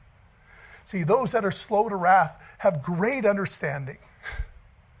 See, those that are slow to wrath have great understanding.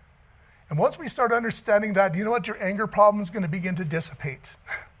 And once we start understanding that, you know what? Your anger problem is going to begin to dissipate.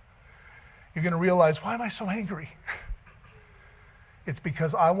 You're going to realize, why am I so angry? It's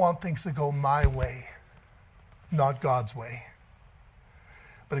because I want things to go my way, not God's way.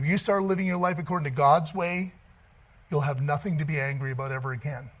 But if you start living your life according to God's way, you'll have nothing to be angry about ever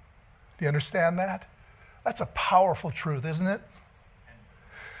again. Do you understand that? That's a powerful truth, isn't it?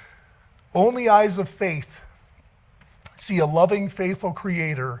 Only eyes of faith see a loving, faithful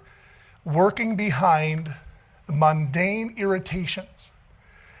Creator working behind mundane irritations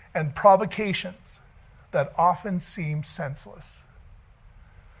and provocations that often seem senseless.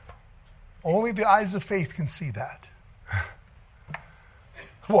 Only the eyes of faith can see that.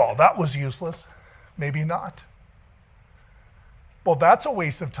 Well, that was useless. Maybe not. Well, that's a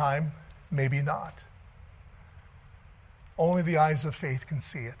waste of time. Maybe not. Only the eyes of faith can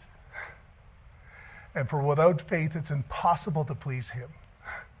see it. And for without faith, it's impossible to please him.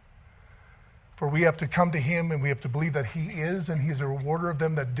 For we have to come to him and we have to believe that he is, and he's a rewarder of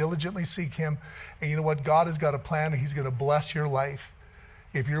them that diligently seek him. And you know what? God has got a plan, and he's going to bless your life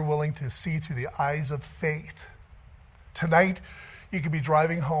if you're willing to see through the eyes of faith Tonight, you could be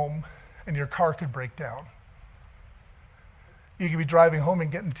driving home and your car could break down. You could be driving home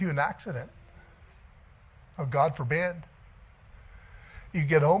and get into an accident. Oh, God forbid. You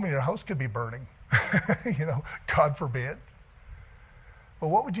get home and your house could be burning. God forbid. But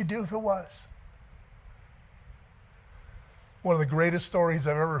what would you do if it was? One of the greatest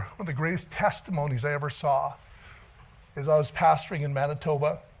testimonies I ever saw is I was pastoring in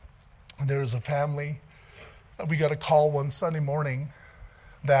Manitoba, and there was a family. We got a call one Sunday morning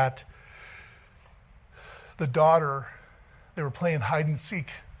that the daughter, they were playing hide and seek,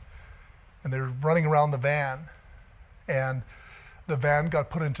 and they were running around the van, and the van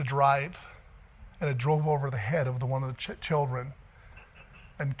got put into drive, and it drove over the head of one of the children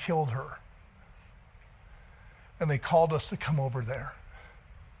and killed her. And they called us to come over there.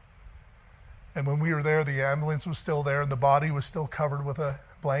 And when we were there, the ambulance was still there, and the body was still covered with a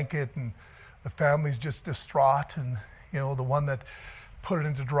blanket, and the family's just distraught. And, the one that put it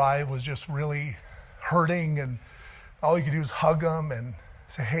into drive was just really hurting, and all you could do is hug them and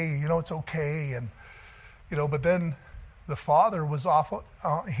say, hey, it's okay. And, but then the father was off,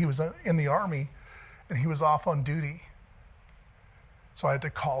 he was in the Army, and he was off on duty. So I had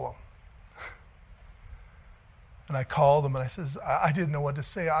to call him. And I called him and I says, I didn't know what to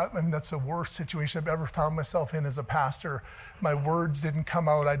say. I mean, that's the worst situation I've ever found myself in as a pastor. My words didn't come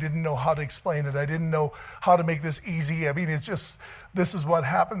out. I didn't know how to explain it. I didn't know how to make this easy. I mean, it's just, this is what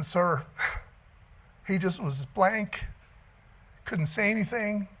happened, sir. He just was blank, couldn't say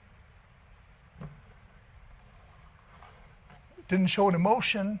anything, didn't show an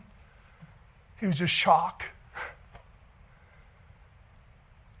emotion. He was just shocked.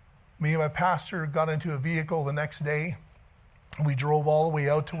 Me and my pastor got into a vehicle the next day. We drove all the way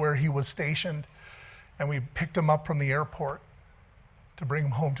out to where he was stationed, and we picked him up from the airport to bring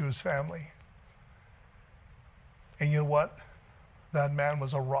him home to his family. And you know what? That man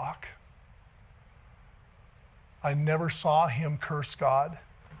was a rock. I never saw him curse God.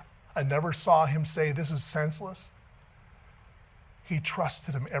 I never saw him say, this is senseless. He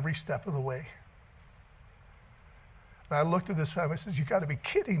trusted him every step of the way. And I looked at this family and says, you got to be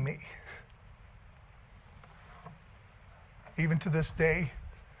kidding me. Even to this day,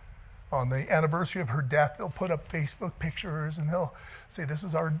 on the anniversary of her death, they'll put up Facebook pictures and they'll say, this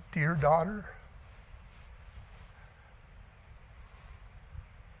is our dear daughter.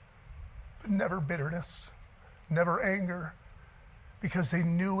 But never bitterness, never anger, because they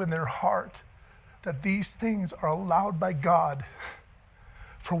knew in their heart that these things are allowed by God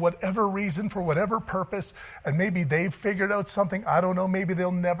for whatever reason, for whatever purpose, and maybe they've figured out something, I don't know, maybe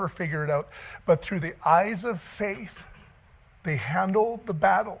they'll never figure it out, but through the eyes of faith, they handled the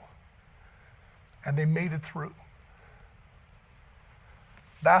battle, and they made it through.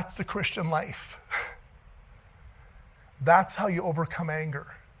 That's the Christian life. That's how you overcome anger.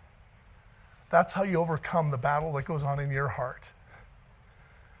 That's how you overcome the battle that goes on in your heart.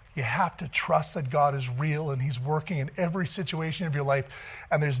 You have to trust that God is real and he's working in every situation of your life.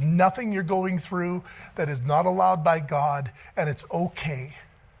 And there's nothing you're going through that is not allowed by God, and it's okay.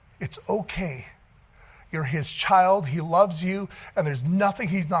 It's okay. You're his child. He loves you, and there's nothing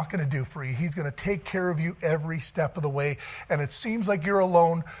he's not going to do for you. He's going to take care of you every step of the way. And it seems like you're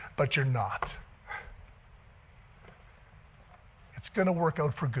alone, but you're not. It's going to work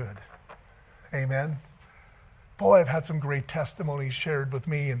out for good. Amen. Boy, I've had some great testimonies shared with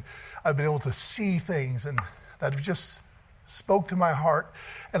me, and I've been able to see things and that have just spoke to my heart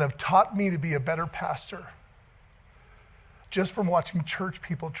and have taught me to be a better pastor just from watching church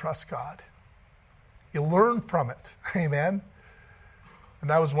people trust God. You learn from it. Amen. And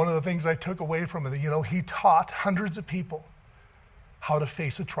that was one of the things I took away from it. He taught hundreds of people how to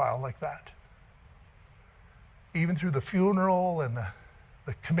face a trial like that. Even through the funeral and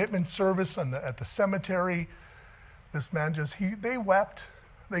the commitment service at the cemetery, this man they wept,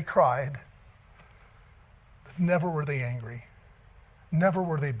 they cried. But never were they angry. Never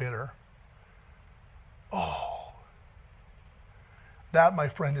were they bitter. Oh, that, my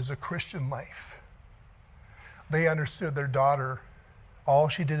friend, is a Christian life. They understood their daughter. All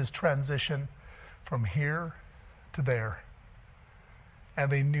she did is transition from here to there. And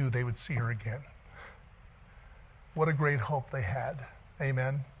they knew they would see her again. What a great hope they had.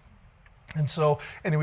 Amen. And so, anyway.